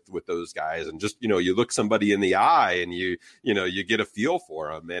down with those guys and just, you look somebody in the eye and you get a feel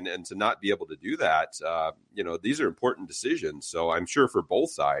for them, and to not be able to do that, these are important decisions. So I'm sure for both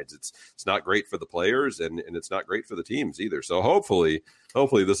sides, it's not great for the players and it's not great for the teams either. So hopefully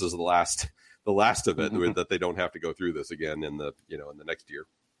this is the last of it, that they don't have to go through this again in the next year.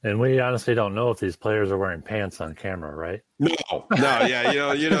 And we honestly don't know if these players are wearing pants on camera, right? No,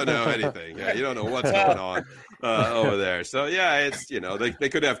 yeah, you don't know anything. Yeah, you don't know what's going on over there. So yeah, it's they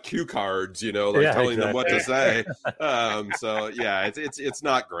could have cue cards, telling them what to say. So yeah, it's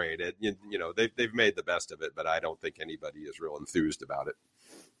not great. They've made the best of it, but I don't think anybody is real enthused about it.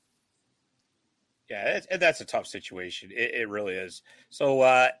 Yeah, that's a tough situation. It really is. So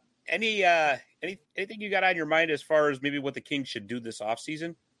anything you got on your mind as far as maybe what the Kings should do this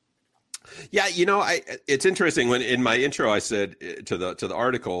offseason? Yeah, it's interesting. When in my intro I said to the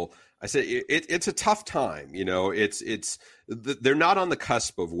article, I said it's a tough time. They're not on the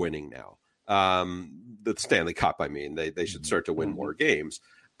cusp of winning now. The Stanley Cup, I mean, they should start to win more games.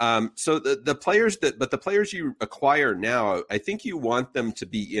 So the players you acquire now, I think you want them to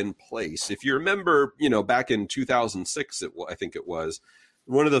be in place. If you remember, back in 2006, I think it was.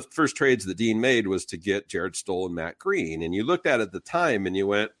 One of the first trades that Dean made was to get Jared Stoll and Matt Green. And you looked at it at the time and you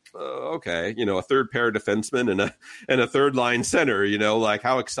went, okay, a third pair defenseman and a third line center,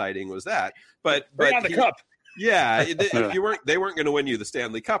 how exciting was that? But on the cup. Yeah, they weren't going to win you the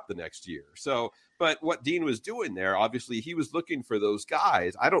Stanley Cup the next year. So, but what Dean was doing there, obviously he was looking for those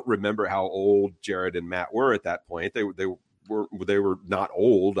guys. I don't remember how old Jared and Matt were at that point. They were not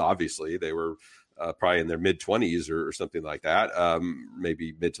old, obviously. They were probably in their mid-20s or something like that,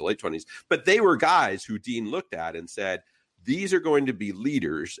 maybe mid to late 20s. But they were guys who Dean looked at and said, these are going to be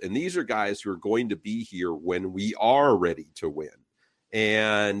leaders, and these are guys who are going to be here when we are ready to win.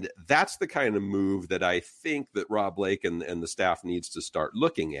 And that's the kind of move that I think that Rob Blake and the staff needs to start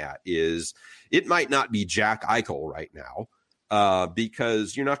looking at. Is it might not be Jack Eichel right now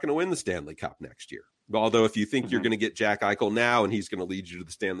because you're not going to win the Stanley Cup next year. Although if you think you're going to get Jack Eichel now and he's going to lead you to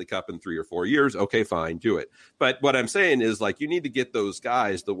the Stanley Cup in 3 or 4 years, okay, fine, do it. But what I'm saying is, you need to get those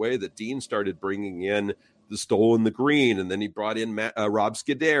guys the way that Dean started bringing in the Stoll and the Green, and then he brought in Rob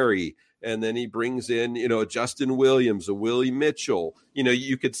Scuderi, and then he brings in, Justin Williams, a Willie Mitchell.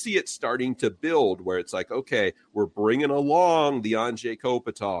 You could see it starting to build where it's like, okay, we're bringing along the Anze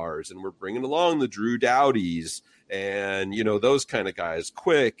Kopitars, and we're bringing along the Drew Dowdys, and, those kind of guys,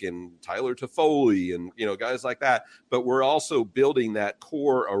 Quick and Tyler Toffoli and, guys like that. But we're also building that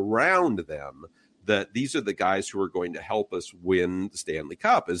core around them, that these are the guys who are going to help us win the Stanley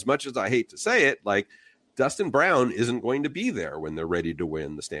Cup. As much as I hate to say it, Dustin Brown isn't going to be there when they're ready to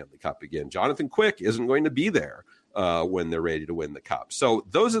win the Stanley Cup again. Jonathan Quick isn't going to be there when they're ready to win the Cup. So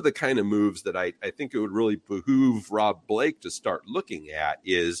those are the kind of moves that I think it would really behoove Rob Blake to start looking at,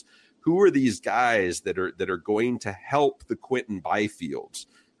 is who are these guys that are going to help the Quentin Byfields,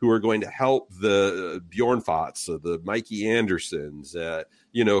 who are going to help the Bjorn Fots, the Mikey Andersons,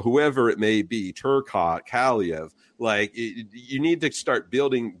 whoever it may be, Turcotte, Kaliev. You need to start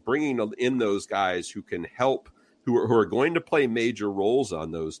bringing in those guys who can help, who are going to play major roles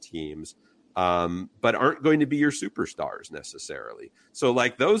on those teams, but aren't going to be your superstars necessarily. So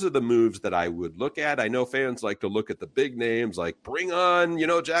those are the moves that I would look at. I know fans like to look at the big names, bring on,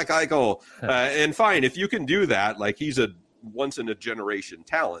 Jack Eichel, and fine, if you can do that, he's a once in a generation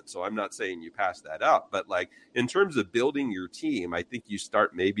talent. So I'm not saying you pass that up, but in terms of building your team, I think you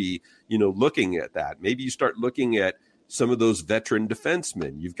start maybe, looking at that. Maybe you start looking at some of those veteran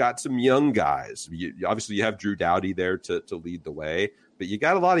defensemen. You've got some young guys. Obviously you have Drew Doughty there to lead the way, but you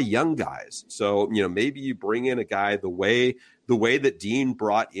got a lot of young guys. So, maybe you bring in a guy the way that Dean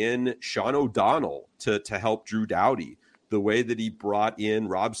brought in Sean O'Donnell to help Drew Doughty, the way that he brought in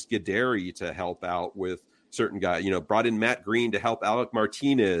Rob Scuderi to help out with certain guy, brought in Matt Green to help Alec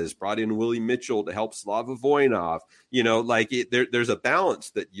Martinez, brought in Willie Mitchell to help Slava Voinov. There's a balance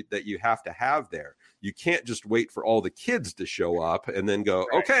that you have to have there. You can't just wait for all the kids to show up and then go,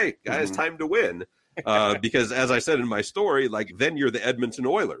 okay, guys, time to win. Because as I said in my story, then you're the Edmonton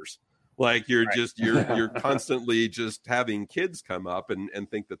Oilers. Like you're constantly just having kids come up and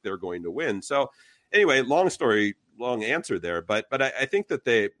think that they're going to win. So anyway, long answer there. But I think that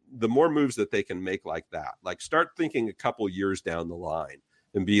the more moves that they can make like that, like start thinking a couple years down the line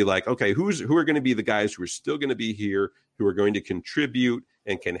and be like, okay, who are going to be the guys who are still going to be here, who are going to contribute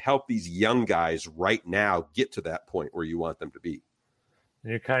and can help these young guys right now get to that point where you want them to be.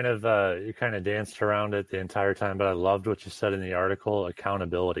 You kind of danced around it the entire time, but I loved what you said in the article,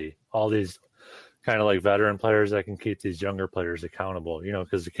 accountability. All these kind of like veteran players that can keep these younger players accountable,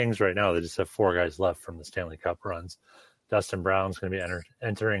 because the Kings right now, they just have 4 guys left from the Stanley Cup runs. Dustin Brown's going to be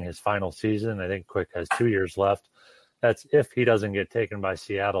entering his final season. I think Quick has 2 years left. That's if he doesn't get taken by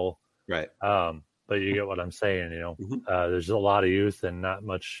Seattle. Right. But you get what I'm saying, there's a lot of youth and not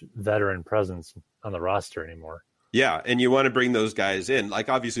much veteran presence on the roster anymore. Yeah, and you want to bring those guys in. Like,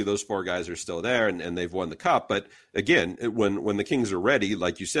 obviously, those 4 guys are still there, and they've won the Cup. But, again, when the Kings are ready,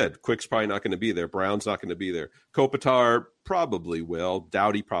 like you said, Quick's probably not going to be there. Brown's not going to be there. Kopitar probably will.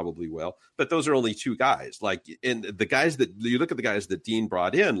 Doughty probably will. But those are only 2 guys. Like, and the guys that – you look at the guys that Dean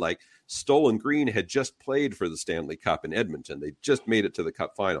brought in, like Stoll and Green had just played for the Stanley Cup in Edmonton. They just made it to the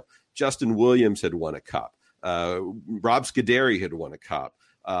Cup final. Justin Williams had won a Cup. Rob Scuderi had won a Cup.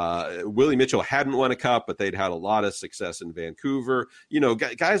 Willie Mitchell hadn't won a Cup, but they'd had a lot of success in Vancouver.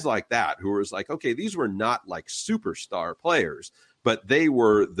 Guys like that who was like, okay, these were not like superstar players, but they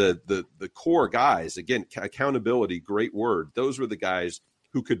were the core guys. Again, accountability, great word. Those were the guys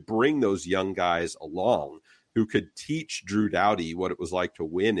who could bring those young guys along, who could teach Drew Doughty what it was like to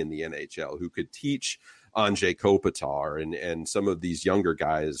win in the NHL, who could teach Anze Kopitar and some of these younger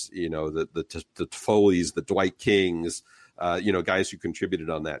guys, the Foley's, the Dwight Kings, guys who contributed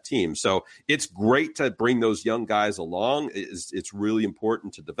on that team. So it's great to bring those young guys along. It's really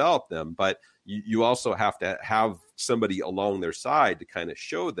important to develop them, but you also have to have somebody along their side to kind of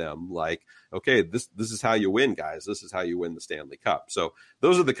show them like, okay, this is how you win, guys. This is how you win the Stanley Cup. So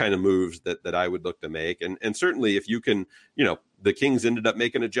those are the kind of moves that I would look to make. And certainly if you can, the Kings ended up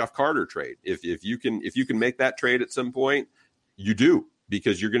making a Jeff Carter trade. If you can make that trade at some point, you do,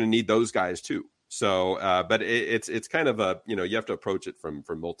 because you're going to need those guys too. So, but it's kind of you have to approach it from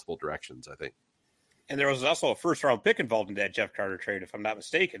multiple directions, I think. And there was also a first-round pick involved in that Jeff Carter trade, if I'm not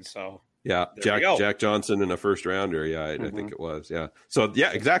mistaken. So yeah, Jack Johnson in a first-rounder. Yeah, I think it was. Yeah. So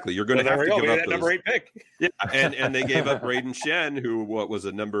yeah, exactly. You're going to have to give up that number 8 pick. Yeah, and they gave up Braden Shen, who was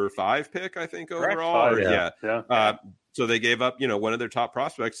a number 5 pick, I think, overall. Yeah. So they gave up, one of their top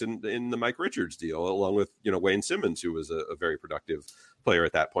prospects in the Mike Richards deal, along with, Wayne Simmons, who was a very productive player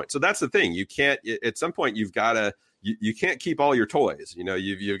at that point. So that's the thing. You can't, at some point, you've got to, you can't keep all your toys.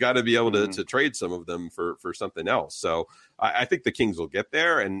 You've got to be able to trade some of them for something else. So I think the Kings will get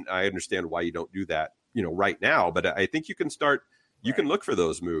there, and I understand why you don't do that, right now. But I think you can start, you can look for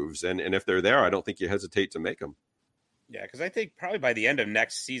those moves, and if they're there, I don't think you hesitate to make them. Yeah, because I think probably by the end of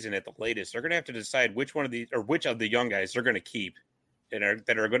next season at the latest, they're going to have to decide which of the young guys they're going to keep and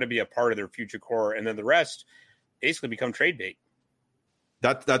that are going to be a part of their future core, and then the rest basically become trade bait.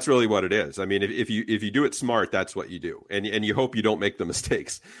 That's really what it is. I mean, if you do it smart, that's what you do, and you hope you don't make the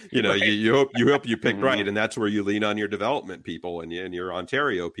mistakes. Right. You hope you pick right, and that's where you lean on your development people and your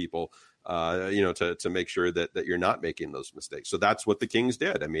Ontario people. To make sure that you're not making those mistakes. So that's what the Kings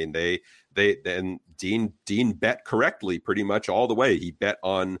did. I mean, Dean bet correctly pretty much all the way. He bet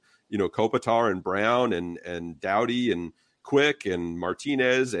on, Kopitar and Brown and Doughty and Quick and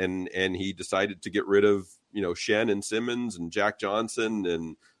Martinez, and he decided to get rid of, Shen and Simmons and Jack Johnson,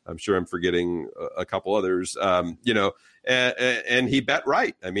 and I'm sure I'm forgetting a couple others, and he bet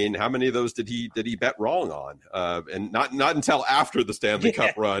right. I mean, how many of those did he bet wrong on? And not until after the Stanley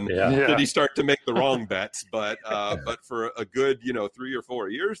Cup run did he start to make the wrong bets. But for a good 3 or 4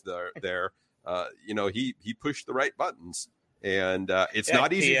 years there, he pushed the right buttons, and it's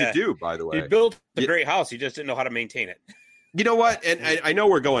not easy to do. By the way, he built a great house. He just didn't know how to maintain it. You know what? And I know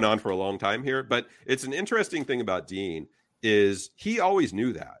we're going on for a long time here, but it's an interesting thing about Dean is he always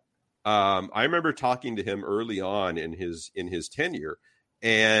knew that. I remember talking to him early on in his tenure,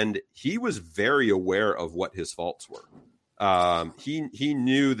 and he was very aware of what his faults were. He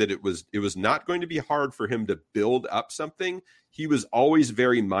knew that it was not going to be hard for him to build up something. He was always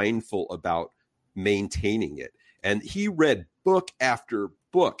very mindful about maintaining it, and he read book after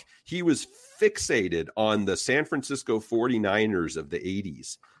book. He was fixated on the San Francisco 49ers of the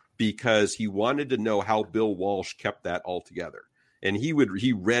 80s because he wanted to know how Bill Walsh kept that all together. And he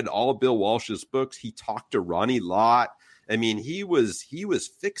read all Bill Walsh's books. He talked to Ronnie Lott. I mean, he was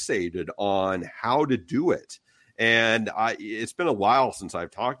fixated on how to do it. And it's been a while since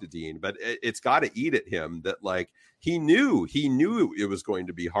I've talked to Dean, but it's got to eat at him that, like, he knew it was going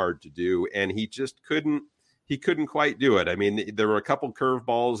to be hard to do, and he just couldn't quite do it. I mean, there were a couple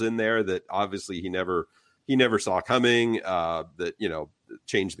curveballs in there that obviously he never saw coming, that, you know,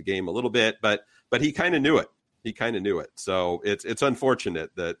 changed the game a little bit, but he kind of knew it. So it's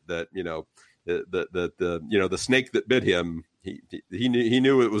unfortunate that you know, the snake that bit him, he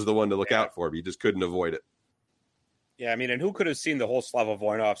knew it was the one to look out for, but he just couldn't avoid it. Yeah, I mean, and who could have seen the whole Slava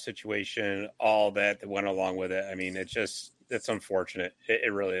Voinov situation, all that went along with it? I mean, it's unfortunate.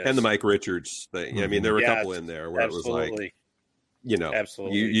 It really is. And the Mike Richards thing. I mean, there were a couple in there where it was like, you know,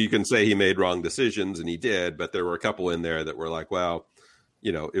 absolutely. You can say he made wrong decisions, and he did, but there were a couple in there that were like, well,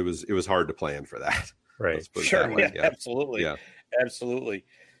 you know, it was hard to plan for that. Right. Sure. Yeah, absolutely. Yeah. Absolutely.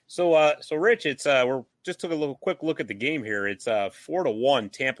 So Rich, it's we're just took a quick look at the game here. It's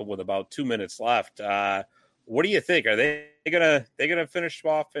 4-1 Tampa with about 2 minutes left. What do you think? Are they gonna finish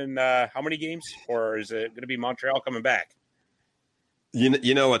off in how many games, or is it going to be Montreal coming back?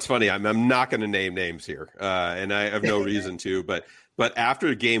 You know what's funny? I'm not going to name names here, and I have no reason to. But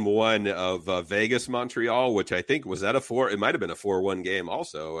after game one of Vegas Montreal, which I think was at it might have been a 4-1 game.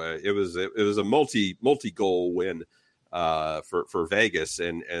 Also, it was a multi goal win for Vegas,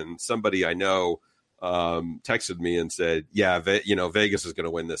 and somebody I know texted me and said, "Yeah, Vegas is going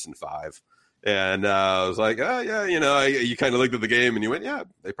to win this in 5." And I was like, "Oh yeah," you know. You kind of looked at the game and you went, "Yeah,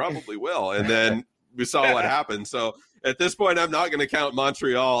 they probably will." And then we saw what happened. So at this point, I'm not going to count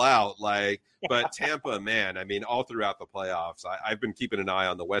Montreal out. But Tampa, man, I mean, all throughout the playoffs, I've been keeping an eye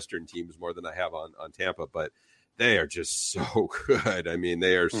on the Western teams more than I have on Tampa, but they are just so good. I mean,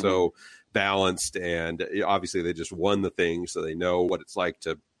 they are so balanced, and obviously they just won the thing, so they know what it's like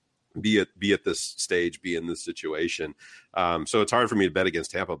to be at this stage, be in this situation. So it's hard for me to bet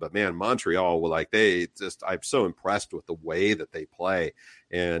against Tampa, but man, Montreal, I'm so impressed with the way that they play.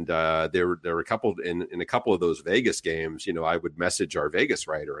 And there were a couple in a couple of those Vegas games, you know, I would message our Vegas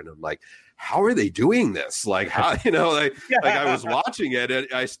writer and I'm like, how are they doing this? Like, how, you know, like I was watching it and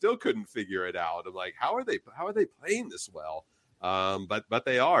I still couldn't figure it out. I'm like, how are they playing this well? But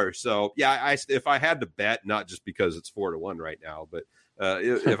they are. So yeah, if I had to bet, not just because it's 4-1 right now, but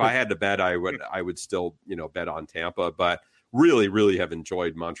if I had to bet, I would still, you know, bet on Tampa, but really, really have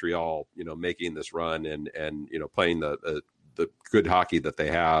enjoyed Montreal, you know, making this run and, you know, playing the good hockey that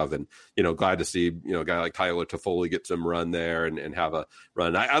they have. And, you know, glad to see, you know, a guy like Tyler Toffoli get some run there and have a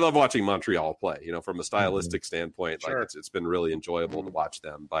run. I love watching Montreal play, you know, from a stylistic standpoint. Sure. Like it's been really enjoyable to watch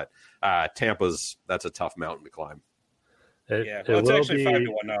them, but that's a tough mountain to climb. It's actually 5-1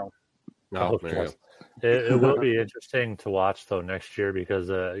 now. No, there you go. It will be interesting to watch though next year because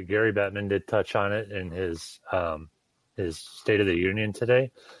Gary Bettman did touch on it in his State of the Union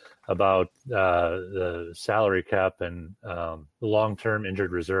today about the salary cap and the long-term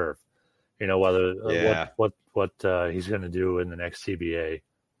injured reserve. You know, whether what he's going to do in the next CBA,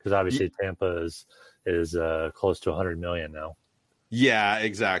 because obviously Tampa is close to $100 million now. Yeah,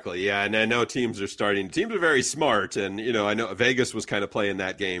 exactly. Yeah, and I know teams are very smart, and you know, I know Vegas was kind of playing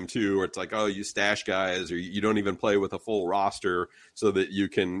that game too, where it's like, oh, you stash guys, or you don't even play with a full roster so that you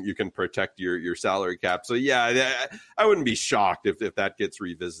can protect your salary cap. So yeah, I wouldn't be shocked if that gets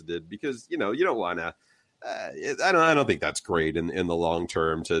revisited, because you know, you don't want to. I don't think that's great in the long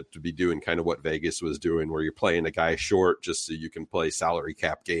term to be doing kind of what Vegas was doing, where you're playing a guy short just so you can play salary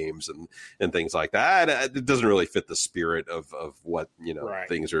cap games and things like that. It doesn't really fit the spirit of what, you know,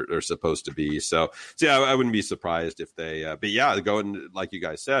 things are supposed to be. So yeah, I wouldn't be surprised if they, but yeah, going like you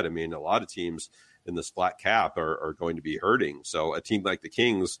guys said, I mean, a lot of teams in this flat cap are going to be hurting. So a team like the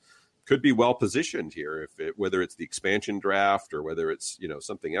Kings could be well positioned here, whether it's the expansion draft or whether it's, you know,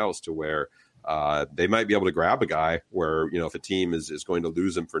 something else, to where they might be able to grab a guy where, you know, if a team is going to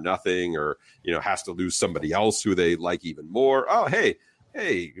lose him for nothing, or, you know, has to lose somebody else who they like even more. Oh, hey,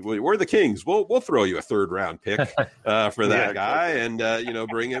 we're the Kings. We'll throw you a 3rd round pick for that guy, and you know,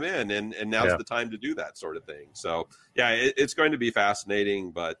 bring him in, and now's the time to do that sort of thing. So yeah, it's going to be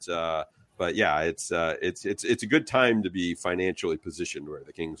fascinating, but yeah, it's a good time to be financially positioned where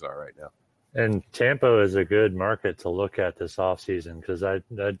the Kings are right now. And Tampa is a good market to look at this offseason, because I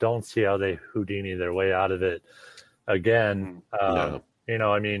don't see how they Houdini their way out of it again. No. You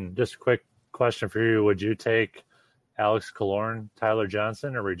know, I mean, just a quick question for you. Would you take Alex Killorn, Tyler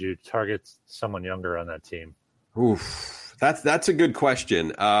Johnson, or would you target someone younger on that team? Oof, that's a good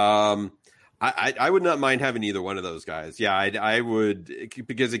question. I would not mind having either one of those guys. Yeah, I would,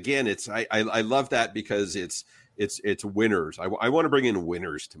 because again, I love that because it's winners. I want to bring in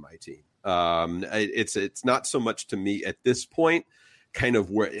winners to my team. It's not so much to me at this point kind of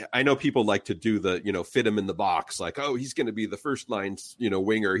where I know people like to do the, fit him in the box, like, oh, he's going to be the first line,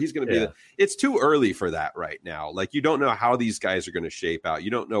 winger. He's going to be it's too early for that right now. Like, you don't know how these guys are going to shape out.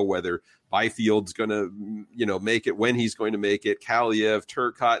 You don't know whether Byfield's going to, make it, when he's going to make it, Kaliev,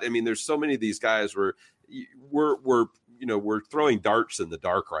 Turcotte. I mean, there's so many of these guys where we're throwing darts in the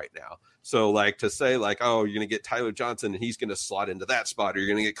dark right now. So, like, to say, like, oh, you're going to get Tyler Johnson and he's going to slot into that spot, or you're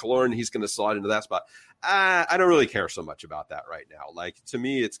going to get Killorn and he's going to slot into that spot. I don't really care so much about that right now. Like, to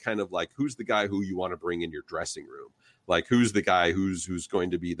me, it's kind of like, who's the guy who you want to bring in your dressing room? Like, who's the guy who's going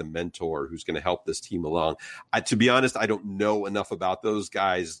to be the mentor, who's going to help this team along? To be honest, I don't know enough about those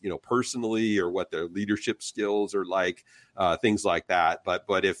guys, personally, or what their leadership skills are like, things like that.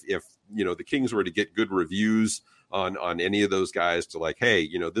 But if the Kings were to get good reviews on any of those guys, to like, hey,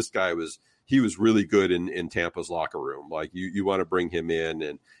 this guy was really good in Tampa's locker room. Like, you want to bring him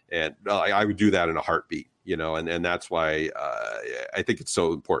in, and I would do that in a heartbeat, and that's why I think it's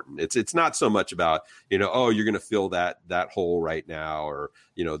so important. It's not so much about, oh, you're going to fill that hole right now, or,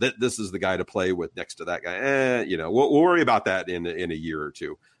 this is the guy to play with next to that guy. We'll worry about that in a year or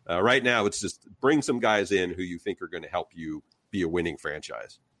two. Right now, it's just bring some guys in who you think are going to help you be a winning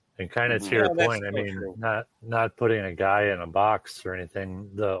franchise. And kind of to your point, I mean, not putting a guy in a box or anything.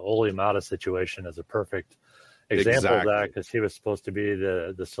 The Olli Maatta situation is a perfect example of that, because he was supposed to be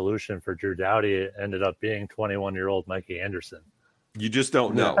the solution for Drew Doughty. It ended up being 21-year-old Mikey Anderson. You just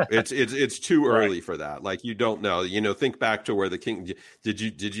don't know. It's too early for that. Like, you don't know. Think back to where the King. Did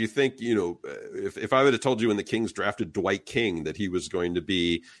you think, if I would have told you when the Kings drafted Dwight King that he was going to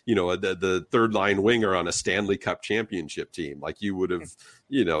be, the third line winger on a Stanley Cup championship team, like, you would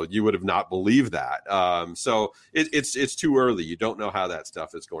have not believed that. So it's too early. You don't know how that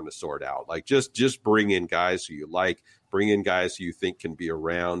stuff is going to sort out. Like, just bring in guys who you like. Bring in guys who you think can be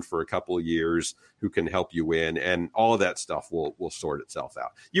around for a couple of years, who can help you win, and all of that stuff will sort itself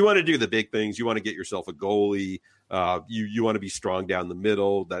out. You want to do the big things. You want to get yourself a goalie. You want to be strong down the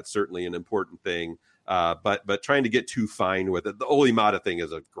middle. That's certainly an important thing. But trying to get too fine with it. The Olli Maatta thing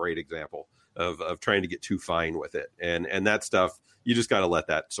is a great example of trying to get too fine with it. And that stuff, you just got to let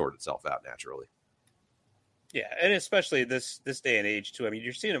that sort itself out naturally. Yeah, and especially this day and age, too. I mean,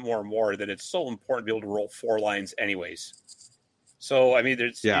 you're seeing it more and more that it's so important to be able to roll four lines anyways. So, I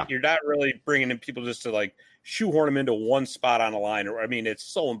mean, you're not really bringing in people just to, like, shoehorn them into one spot on a line. Or, I mean, it's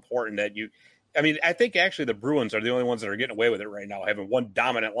so important that I think actually the Bruins are the only ones that are getting away with it right now, having one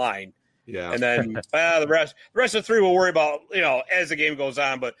dominant line. Yeah. And then the rest of the three we'll worry about, as the game goes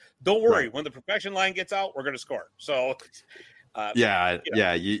on. But don't worry, when the perfection line gets out, we're going to score. So,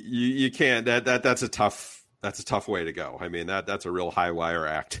 you can't. That's a tough way to go. I mean, that's a real high wire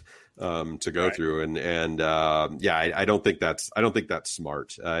act to go through, and I don't think that's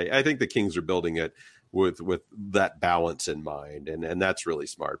smart. I think the Kings are building it with that balance in mind, and that's really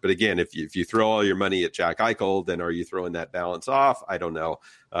smart. But again, if you throw all your money at Jack Eichel, then are you throwing that balance off? I don't know.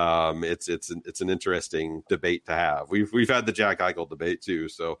 It's an interesting debate to have. We've had the Jack Eichel debate too,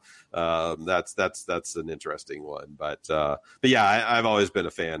 so that's an interesting one. But yeah, I've always been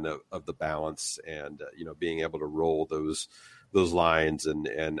a fan of the balance, and being able to roll those lines,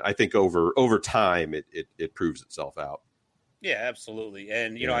 and I think over time it proves itself out. Yeah, absolutely.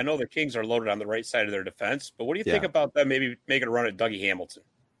 And, I know the Kings are loaded on the right side of their defense, but what do you think about them maybe making a run at Dougie Hamilton?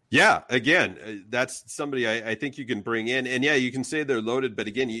 Yeah, again, that's somebody I think you can bring in. And, yeah, you can say they're loaded, but,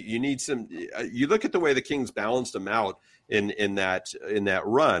 again, you need some – you look at the way the Kings balanced them out in that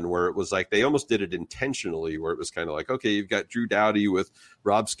run, where it was like they almost did it intentionally, where it was kind of like, okay, you've got Drew Doughty with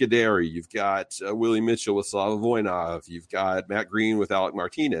Rob Scuderi, you've got Willie Mitchell with Slava Voinov, you've got Matt Green with Alec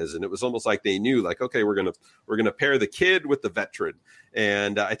Martinez, and it was almost like they knew, like, okay, we're gonna pair the kid with the veteran,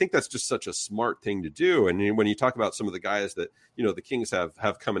 and I think that's just such a smart thing to do. And when you talk about some of the guys that the Kings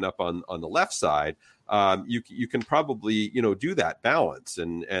have coming up on the left side, you can probably do that balance,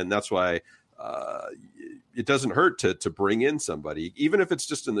 and that's why. It doesn't hurt to bring in somebody, even if it's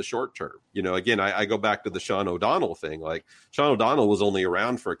just in the short term. Again, I go back to the Sean O'Donnell thing. Like, Sean O'Donnell was only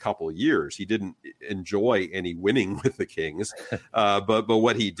around for a couple of years. He didn't enjoy any winning with the Kings, but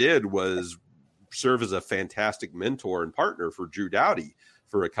what he did was serve as a fantastic mentor and partner for Drew Doughty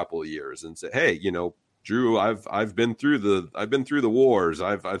for a couple of years, and say, hey, Drew, I've been through the wars.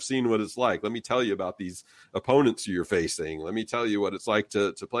 I've seen what it's like. Let me tell you about these opponents you're facing. Let me tell you what it's like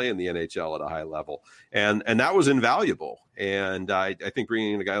to play in the NHL at a high level. And that was invaluable. And I think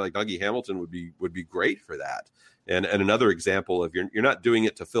bringing in a guy like Dougie Hamilton would be great for that. And another example of you're not doing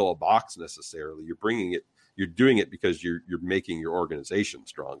it to fill a box necessarily. You're doing it because you're making your organization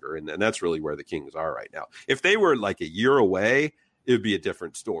stronger. And that's really where the Kings are right now. If they were like a year away, it would be a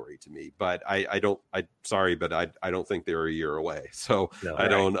different story to me. But I don't think they're a year away. So no, I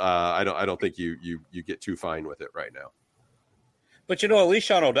don't think you get too fine with it right now. But at least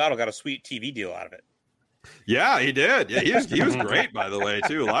Sean O'Donnell got a sweet TV deal out of it. Yeah, he did. Yeah, he was great, by the way,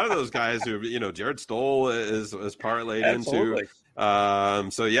 too. A lot of those guys who, Jared Stoll is parlayed into.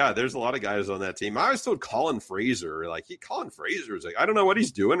 So yeah, there's a lot of guys on that team. I always told Colin Fraser, Colin Fraser is I don't know what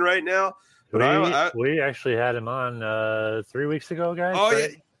he's doing right now. But we actually had him on 3 weeks ago, guys. Oh,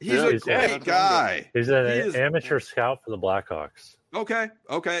 right? Yeah, he's a great guy. He's an amateur scout for the Blackhawks. Okay.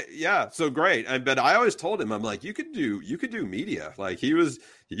 Yeah. So great. But I always told him, I'm like, you could do media. Like he was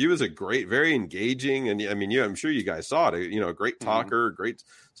a great, very engaging. And I mean, I'm sure you guys saw it, a great talker, great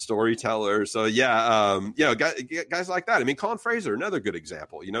storyteller. So yeah. Guys like that. I mean, Colin Fraser, another good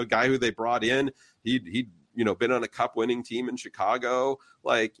example, guy who they brought in, he'd been on a cup winning team in Chicago.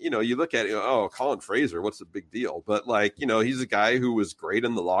 You look at it, oh, Colin Fraser, what's the big deal? But he's a guy who was great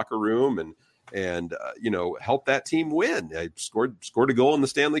in the locker room and helped that team win. I scored a goal in the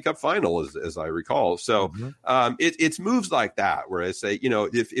Stanley Cup final, as I recall. So it's moves like that where I say,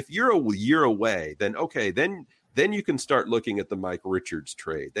 if you're a year away, then okay, then you can start looking at the Mike Richards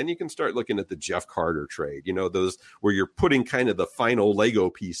trade. Then you can start looking at the Jeff Carter trade, those where you're putting kind of the final Lego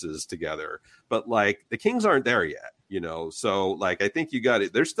pieces together. But the Kings aren't there yet, so I think you got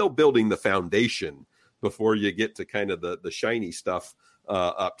it. They're still building the foundation before you get to kind of the shiny stuff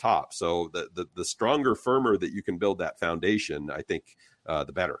up top. So the stronger, firmer that you can build that foundation, I think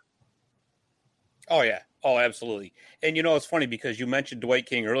the better. Oh, yeah. Oh, absolutely. And, it's funny because you mentioned Dwight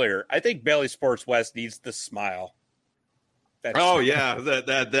King earlier. I think Bally Sports West needs the smile. Yeah.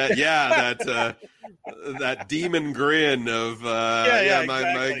 That demon grin of, exactly.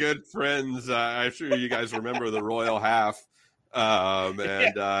 My good friends. I'm sure you guys remember the Royal Half. All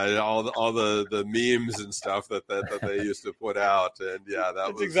the memes and stuff that they used to put out, and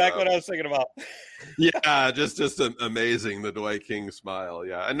that's exactly what I was thinking about. Yeah, just amazing, the Dwight King smile.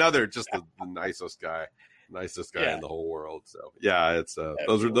 Yeah, another just the nicest guy in the whole world. So yeah, it's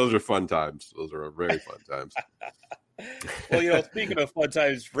those are fun times. Those are very fun times. Well, speaking of fun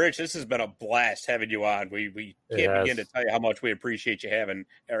times, Rich, this has been a blast having you on. We can't begin to tell you how much we appreciate you having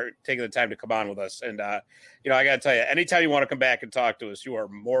or taking the time to come on with us. And, I got to tell you, anytime you want to come back and talk to us, you are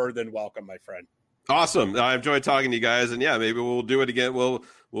more than welcome, my friend. Awesome. I enjoyed talking to you guys. And, maybe we'll do it again.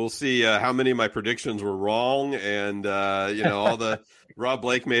 We'll see how many of my predictions were wrong. And, all the Rob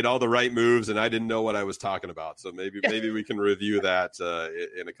Blake made all the right moves, and I didn't know what I was talking about. So maybe we can review that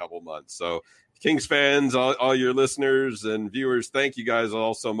in a couple months. So, Kings fans, all your listeners and viewers, thank you guys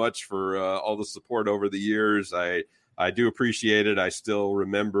all so much for all the support over the years. I do appreciate it. I still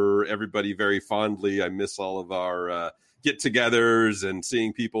remember everybody very fondly. I miss all of our get-togethers and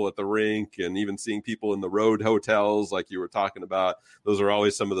seeing people at the rink and even seeing people in the road hotels like you were talking about. Those are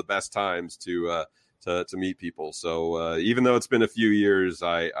always some of the best times to meet people. So even though it's been a few years,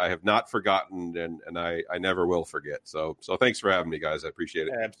 I have not forgotten, and I never will forget. So thanks for having me, guys. I appreciate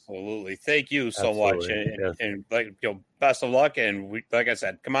it. Absolutely. Thank you so much. And best of luck. And like I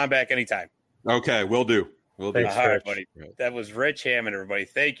said, come on back anytime. Okay, will do. Thanks, all right, buddy. That was Rich Hammond, everybody.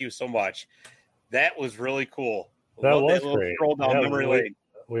 Thank you so much. That was really cool. That was great. Scroll down memory lane.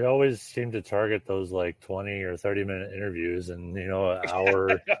 We always seem to target those 20 or 30-minute interviews, and an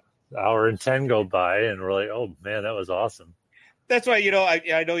hour and 10 go by, and we're like, oh man, that was awesome. That's why,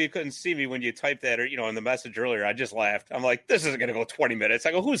 I know you couldn't see me when you typed that, or, in the message earlier. I just laughed. I'm like, this isn't going to go 20 minutes.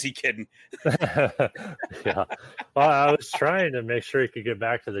 I go, who's he kidding? Yeah. Well, I was trying to make sure he could get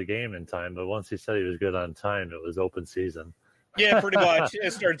back to the game in time, but once he said he was good on time, it was open season. Yeah, pretty much.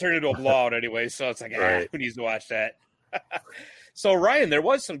 It started turning into a blowout anyway, so it's like, who needs to watch that? So, Ryan, there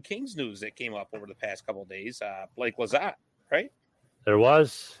was some Kings news that came up over the past couple of days. Blake Lizotte, right? There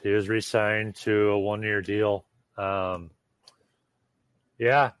was. He was re-signed to a 1-year deal. I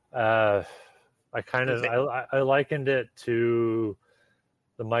likened it to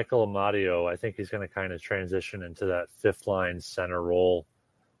the Michael Amadio. I think he's going to kind of transition into that fifth line center role.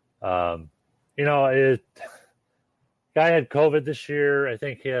 Guy had COVID this year. I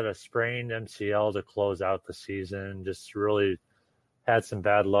think he had a sprained MCL to close out the season. Just really had some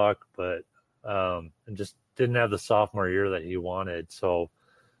bad luck, but and just didn't have the sophomore year that he wanted. So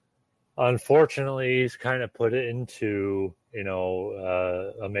unfortunately, he's kind of put it into,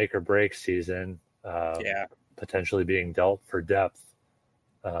 a make or break season, potentially being dealt for depth,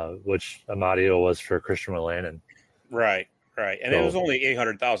 which Amadio was for Christian Wolanin. Right. And it was only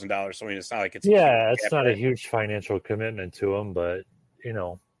 $800,000. So, it's not like it's not a huge financial commitment to him, but,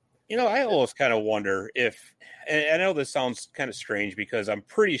 I always kind of wonder if, and I know this sounds kind of strange because I'm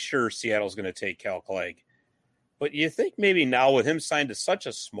pretty sure Seattle's going to take Cal Clegg. But you think maybe now with him signed to such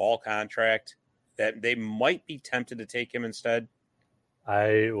a small contract that they might be tempted to take him instead?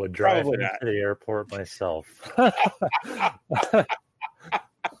 I would drive him to the airport myself.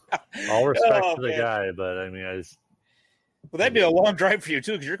 All respect to the guy, but I mean, well, that'd be a long drive for you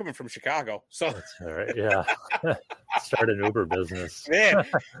too, because you're coming from Chicago. So that's all right. Yeah, start an Uber business. Man,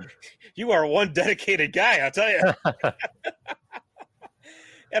 you are one dedicated guy, I'll tell you.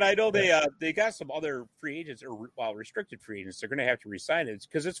 And I know they got some other free agents or restricted free agents. They're going to have to resign it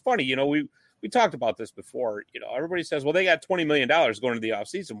because it's funny. You know, we talked about this before. You know, everybody says, well, they got $20 million going into the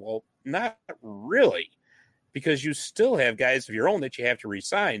offseason. Well, not really, because you still have guys of your own that you have to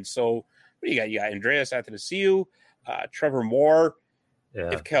resign. So what do you got? You got Andreas Athanasiou, Trevor Moore.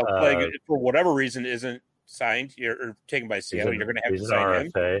 Yeah. If Cal Clegg, for whatever reason, isn't signed or taken by Seattle, you're going to have to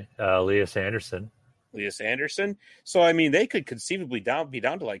sign him. Elias Anderson. So, I mean, they could conceivably be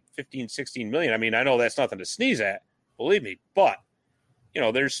down to like 15, 16 million. I mean, I know that's nothing to sneeze at, believe me, but, you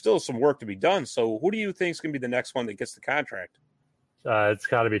know, there's still some work to be done. So who do you think is going to be the next one that gets the contract? It's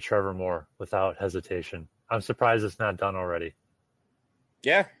got to be Trevor Moore without hesitation. I'm surprised it's not done already.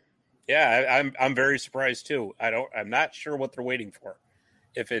 Yeah. I'm very surprised too. I'm not sure what they're waiting for.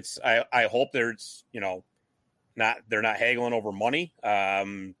 If it's, I hope there's, you know, they're not haggling over money.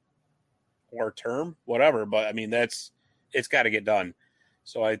 Or term, whatever. But I mean, it's got to get done.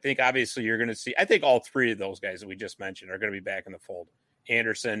 So I think obviously you're going to see, I think all three of those guys that we just mentioned are going to be back in the fold.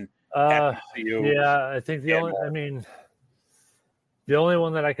 Anderson. I think the only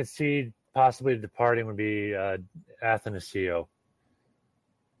one that I could see possibly departing would be Athanasiou.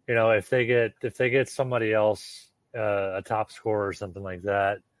 You know, if they get somebody else, a top scorer or something like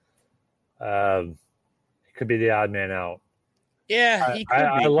that, it could be the odd man out. Yeah,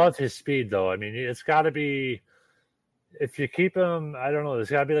 I love his speed, though. I mean, it's got to be, if you keep him, I don't know, there's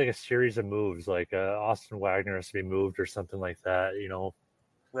got to be like a series of moves, like Austin Wagner has to be moved or something like that, you know?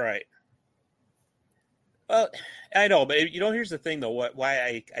 Right. Well, I know, but, you know, here's the thing, though,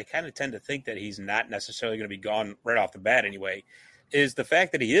 why I kind of tend to think that he's not necessarily going to be gone right off the bat anyway, is the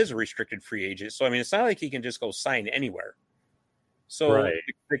fact that he is a restricted free agent. So, I mean, it's not like he can just go sign anywhere. So right.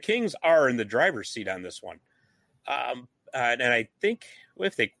 The Kings are in the driver's seat on this one. And I think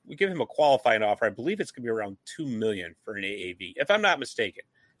if we give him a qualifying offer, I believe it's going to be around $2 million for an AAV, if I'm not mistaken.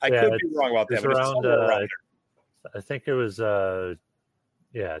 I could be wrong about that. But around there. I think it was, $2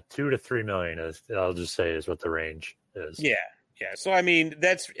 to $3 million. I'll just say is what the range is. Yeah. So I mean,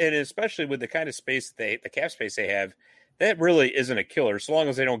 and especially with the kind of space the cap space they have, that really isn't a killer, so long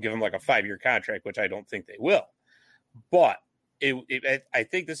as they don't give him like a 5-year contract, which I don't think they will. But I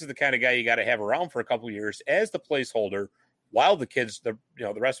think this is the kind of guy you got to have around for a couple of years as the placeholder while the kids, the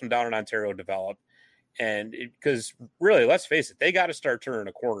rest of them down in Ontario develop. And because really, let's face it, they got to start turning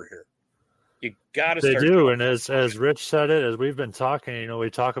a corner here. You got to start. They do. And as Rich said it, as we've been talking, you know, we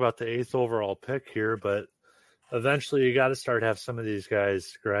talk about the 8th overall pick here, but eventually you got to start have some of these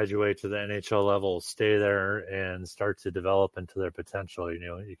guys graduate to the NHL level, stay there and start to develop into their potential. You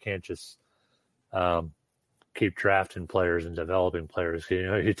know, you can't just, keep drafting players and developing players. You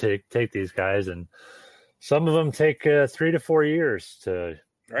know, you take these guys, and some of them take 3 to 4 years to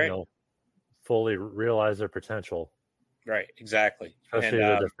fully realize their potential. Right, exactly. Especially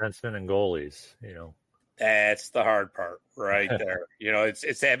the defensemen and goalies. You know, that's the hard part right there. You know,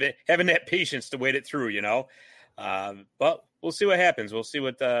 it's having that patience to wait it through. You know, but we'll see what happens. We'll see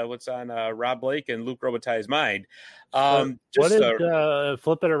what's on Rob Blake and Luc Robitaille's mind. Flip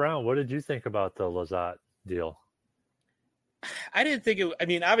it around. What did you think about the Lizotte deal? I didn't think it. I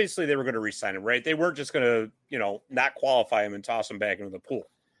mean, obviously they were going to re-sign him, right? They weren't just going to, not qualify him and toss him back into the pool.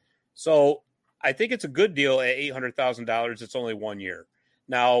 So I think it's a good deal at $800,000. It's only 1 year.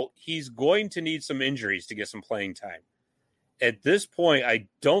 Now he's going to need some injuries to get some playing time. At this point, I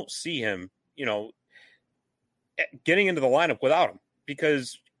don't see him, getting into the lineup without him,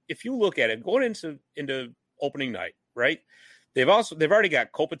 because if you look at it going into opening night, right? They've already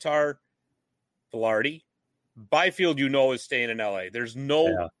got Kopitar, Velarde. Byfield, is staying in LA. There's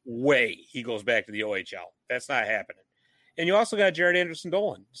no way he goes back to the OHL. That's not happening. And you also got Jared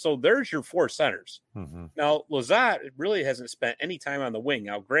Anderson-Dolan. So there's your 4 centers. Mm-hmm. Now, Lizotte really hasn't spent any time on the wing.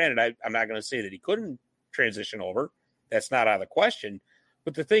 Now, granted, I'm not going to say that he couldn't transition over. That's not out of the question.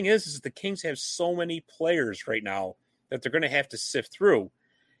 But the thing is the Kings have so many players right now that they're going to have to sift through.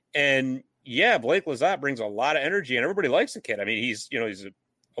 And, Blake Lizotte brings a lot of energy, and everybody likes the kid. I mean, he's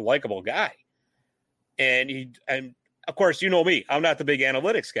a likable guy. And of course, you know me, I'm not the big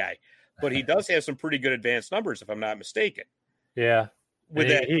analytics guy, but he does have some pretty good advanced numbers, if I'm not mistaken. Yeah.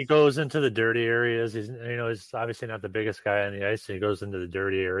 He goes into the dirty areas. He's obviously not the biggest guy on the ice. So he goes into the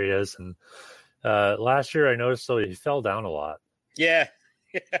dirty areas and Last year, I noticed he fell down a lot. Yeah.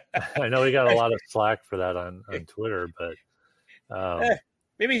 I know he got a lot of slack for that on Twitter, but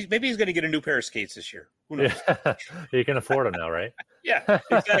maybe he's going to get a new pair of skates this year. Who knows? Yeah. You can afford them now, right? Yeah,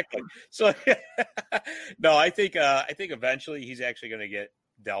 exactly. So, no, I think eventually he's actually going to get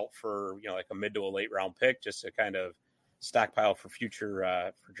dealt for like a mid to a late round pick, just to kind of stockpile for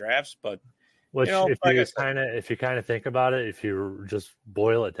future for drafts. But which, if you kind of think about it, if you just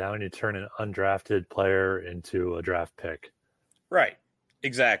boil it down, you turn an undrafted player into a draft pick. Right.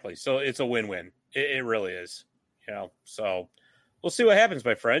 Exactly. So it's a win-win. It really is. So we'll see what happens,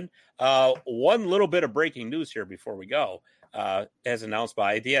 my friend. One little bit of breaking news here before we go. As announced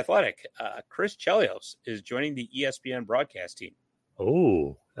by The Athletic, Chris Chelios is joining the ESPN broadcast team.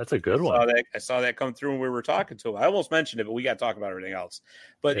 Oh, that's a good one. I saw that come through when we were talking to him. I almost mentioned it, but we got to talk about everything else.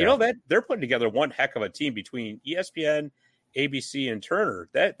 But that they're putting together one heck of a team between ESPN, ABC, and Turner.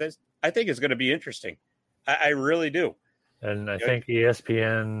 That's I think is going to be interesting. I really do. And I think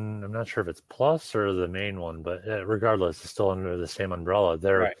ESPN, I'm not sure if it's Plus or the main one, but regardless, it's still under the same umbrella.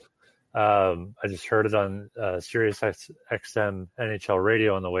 They're, I just heard it on Sirius XM NHL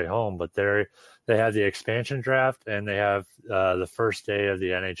radio on the way home, but they have the expansion draft and they have the first day of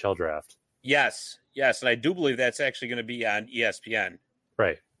the NHL draft. Yes. And I do believe that's actually going to be on ESPN.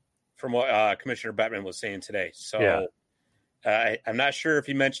 Right. From what Commissioner Bettman was saying today. So I'm not sure if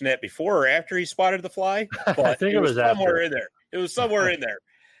he mentioned that before or after he spotted the fly, but I think it was somewhere after. in there. It was somewhere in there.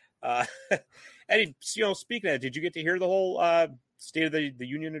 And speaking of that, did you get to hear the whole State of the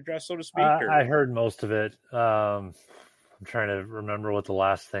Union address, so to speak? I heard most of it. I'm trying to remember what the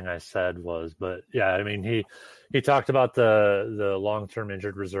last thing I said was, but yeah, I mean, he talked about the long-term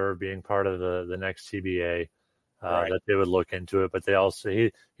injured reserve being part of the next CBA, that they would look into it, but they also,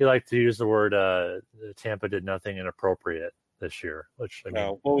 he liked to use the word, Tampa did nothing inappropriate this year, which, I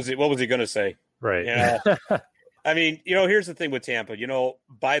mean, what was he going to say? Right. I mean, here's the thing with Tampa,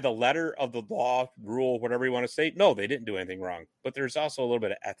 by the letter of the law, rule, whatever you want to say, no, they didn't do anything wrong, but there's also a little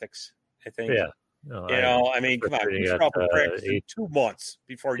bit of ethics, I think. Yeah. No, I mean, come on, you stop a practice in 2 months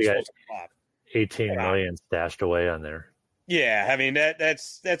before you're supposed to come off. 18 million stashed away on there. Yeah, I mean,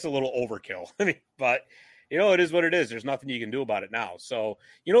 that's a little overkill. I mean, but it is what it is. There's nothing you can do about it now. So,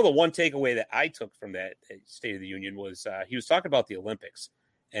 the one takeaway that I took from that State of the Union was he was talking about the Olympics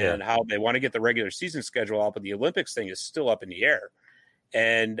and how they want to get the regular season schedule out, but the Olympics thing is still up in the air.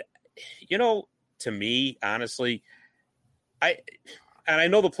 And, to me, honestly, I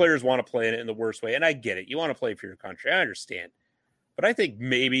know the players want to play in it in the worst way, and I get it. You want to play for your country. I understand. But I think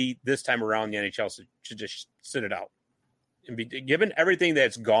maybe this time around the NHL should just sit it out and be given everything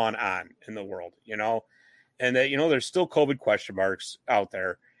that's gone on in the world, and that, there's still COVID question marks out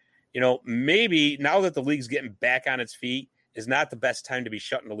there. Maybe now that the league's getting back on its feet is not the best time to be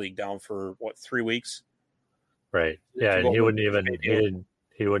shutting the league down for 3 weeks. Right. Yeah. And he wouldn't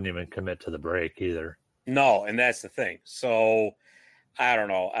even commit to the break either. No. And that's the thing. So I don't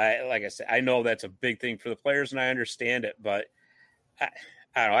know. Like I said, I know that's a big thing for the players and I understand it, but I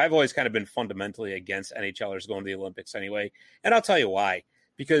don't know. I've always kind of been fundamentally against NHLers going to the Olympics anyway. And I'll tell you why,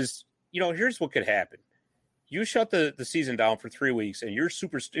 because, here's what could happen. You shut the season down for 3 weeks and you're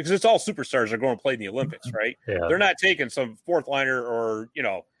because it's all superstars are going to play in the Olympics, right? Yeah. They're not taking some fourth liner or,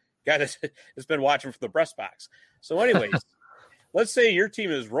 guy that's been watching from the breast box. So anyways, let's say your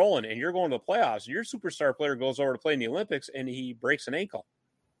team is rolling and you're going to the playoffs and your superstar player goes over to play in the Olympics and he breaks an ankle.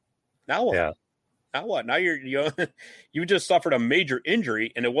 Now what? Yeah. Now what? Now you just suffered a major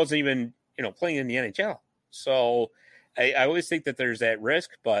injury and it wasn't even, playing in the NHL. So I always think that there's that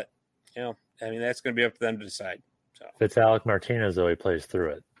risk, but, that's going to be up to them to decide. So if it's Alec Martinez, though, he plays through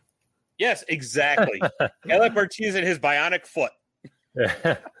it. Yes, exactly. Alec Martinez and his bionic foot.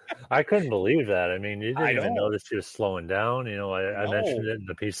 I couldn't believe that. I mean, you didn't even notice he was slowing down. I mentioned it in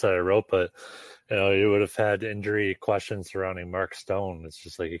the piece that I wrote, but you would have had injury questions surrounding Mark Stone. It's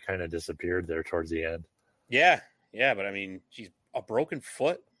just like he kind of disappeared there towards the end. Yeah, but I mean, geez, a broken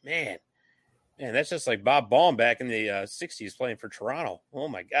foot, man, that's just like Bob Baum back in the '60s playing for Toronto. Oh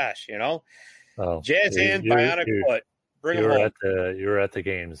my gosh, jazz hand, bionic foot. Bring him home. You were at the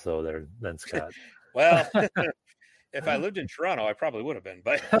games though, there then, Scott. Well. If I lived in Toronto, I probably would have been.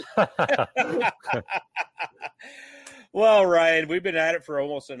 But well, Ryan, we've been at it for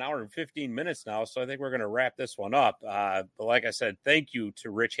almost an hour and 15 minutes now, so I think we're going to wrap this one up. But like I said, thank you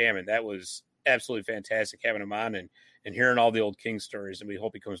to Rich Hammond. That was absolutely fantastic having him on and hearing all the old King stories, and we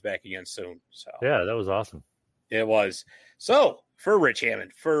hope he comes back again soon. So yeah, that was awesome. It was. So for Rich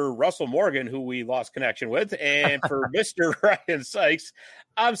Hammond, for Russell Morgan, who we lost connection with, and for Mr. Ryan Sykes,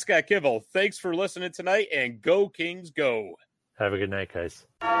 I'm Scott Kibble. Thanks for listening tonight, and go Kings, go. Have a good night, guys.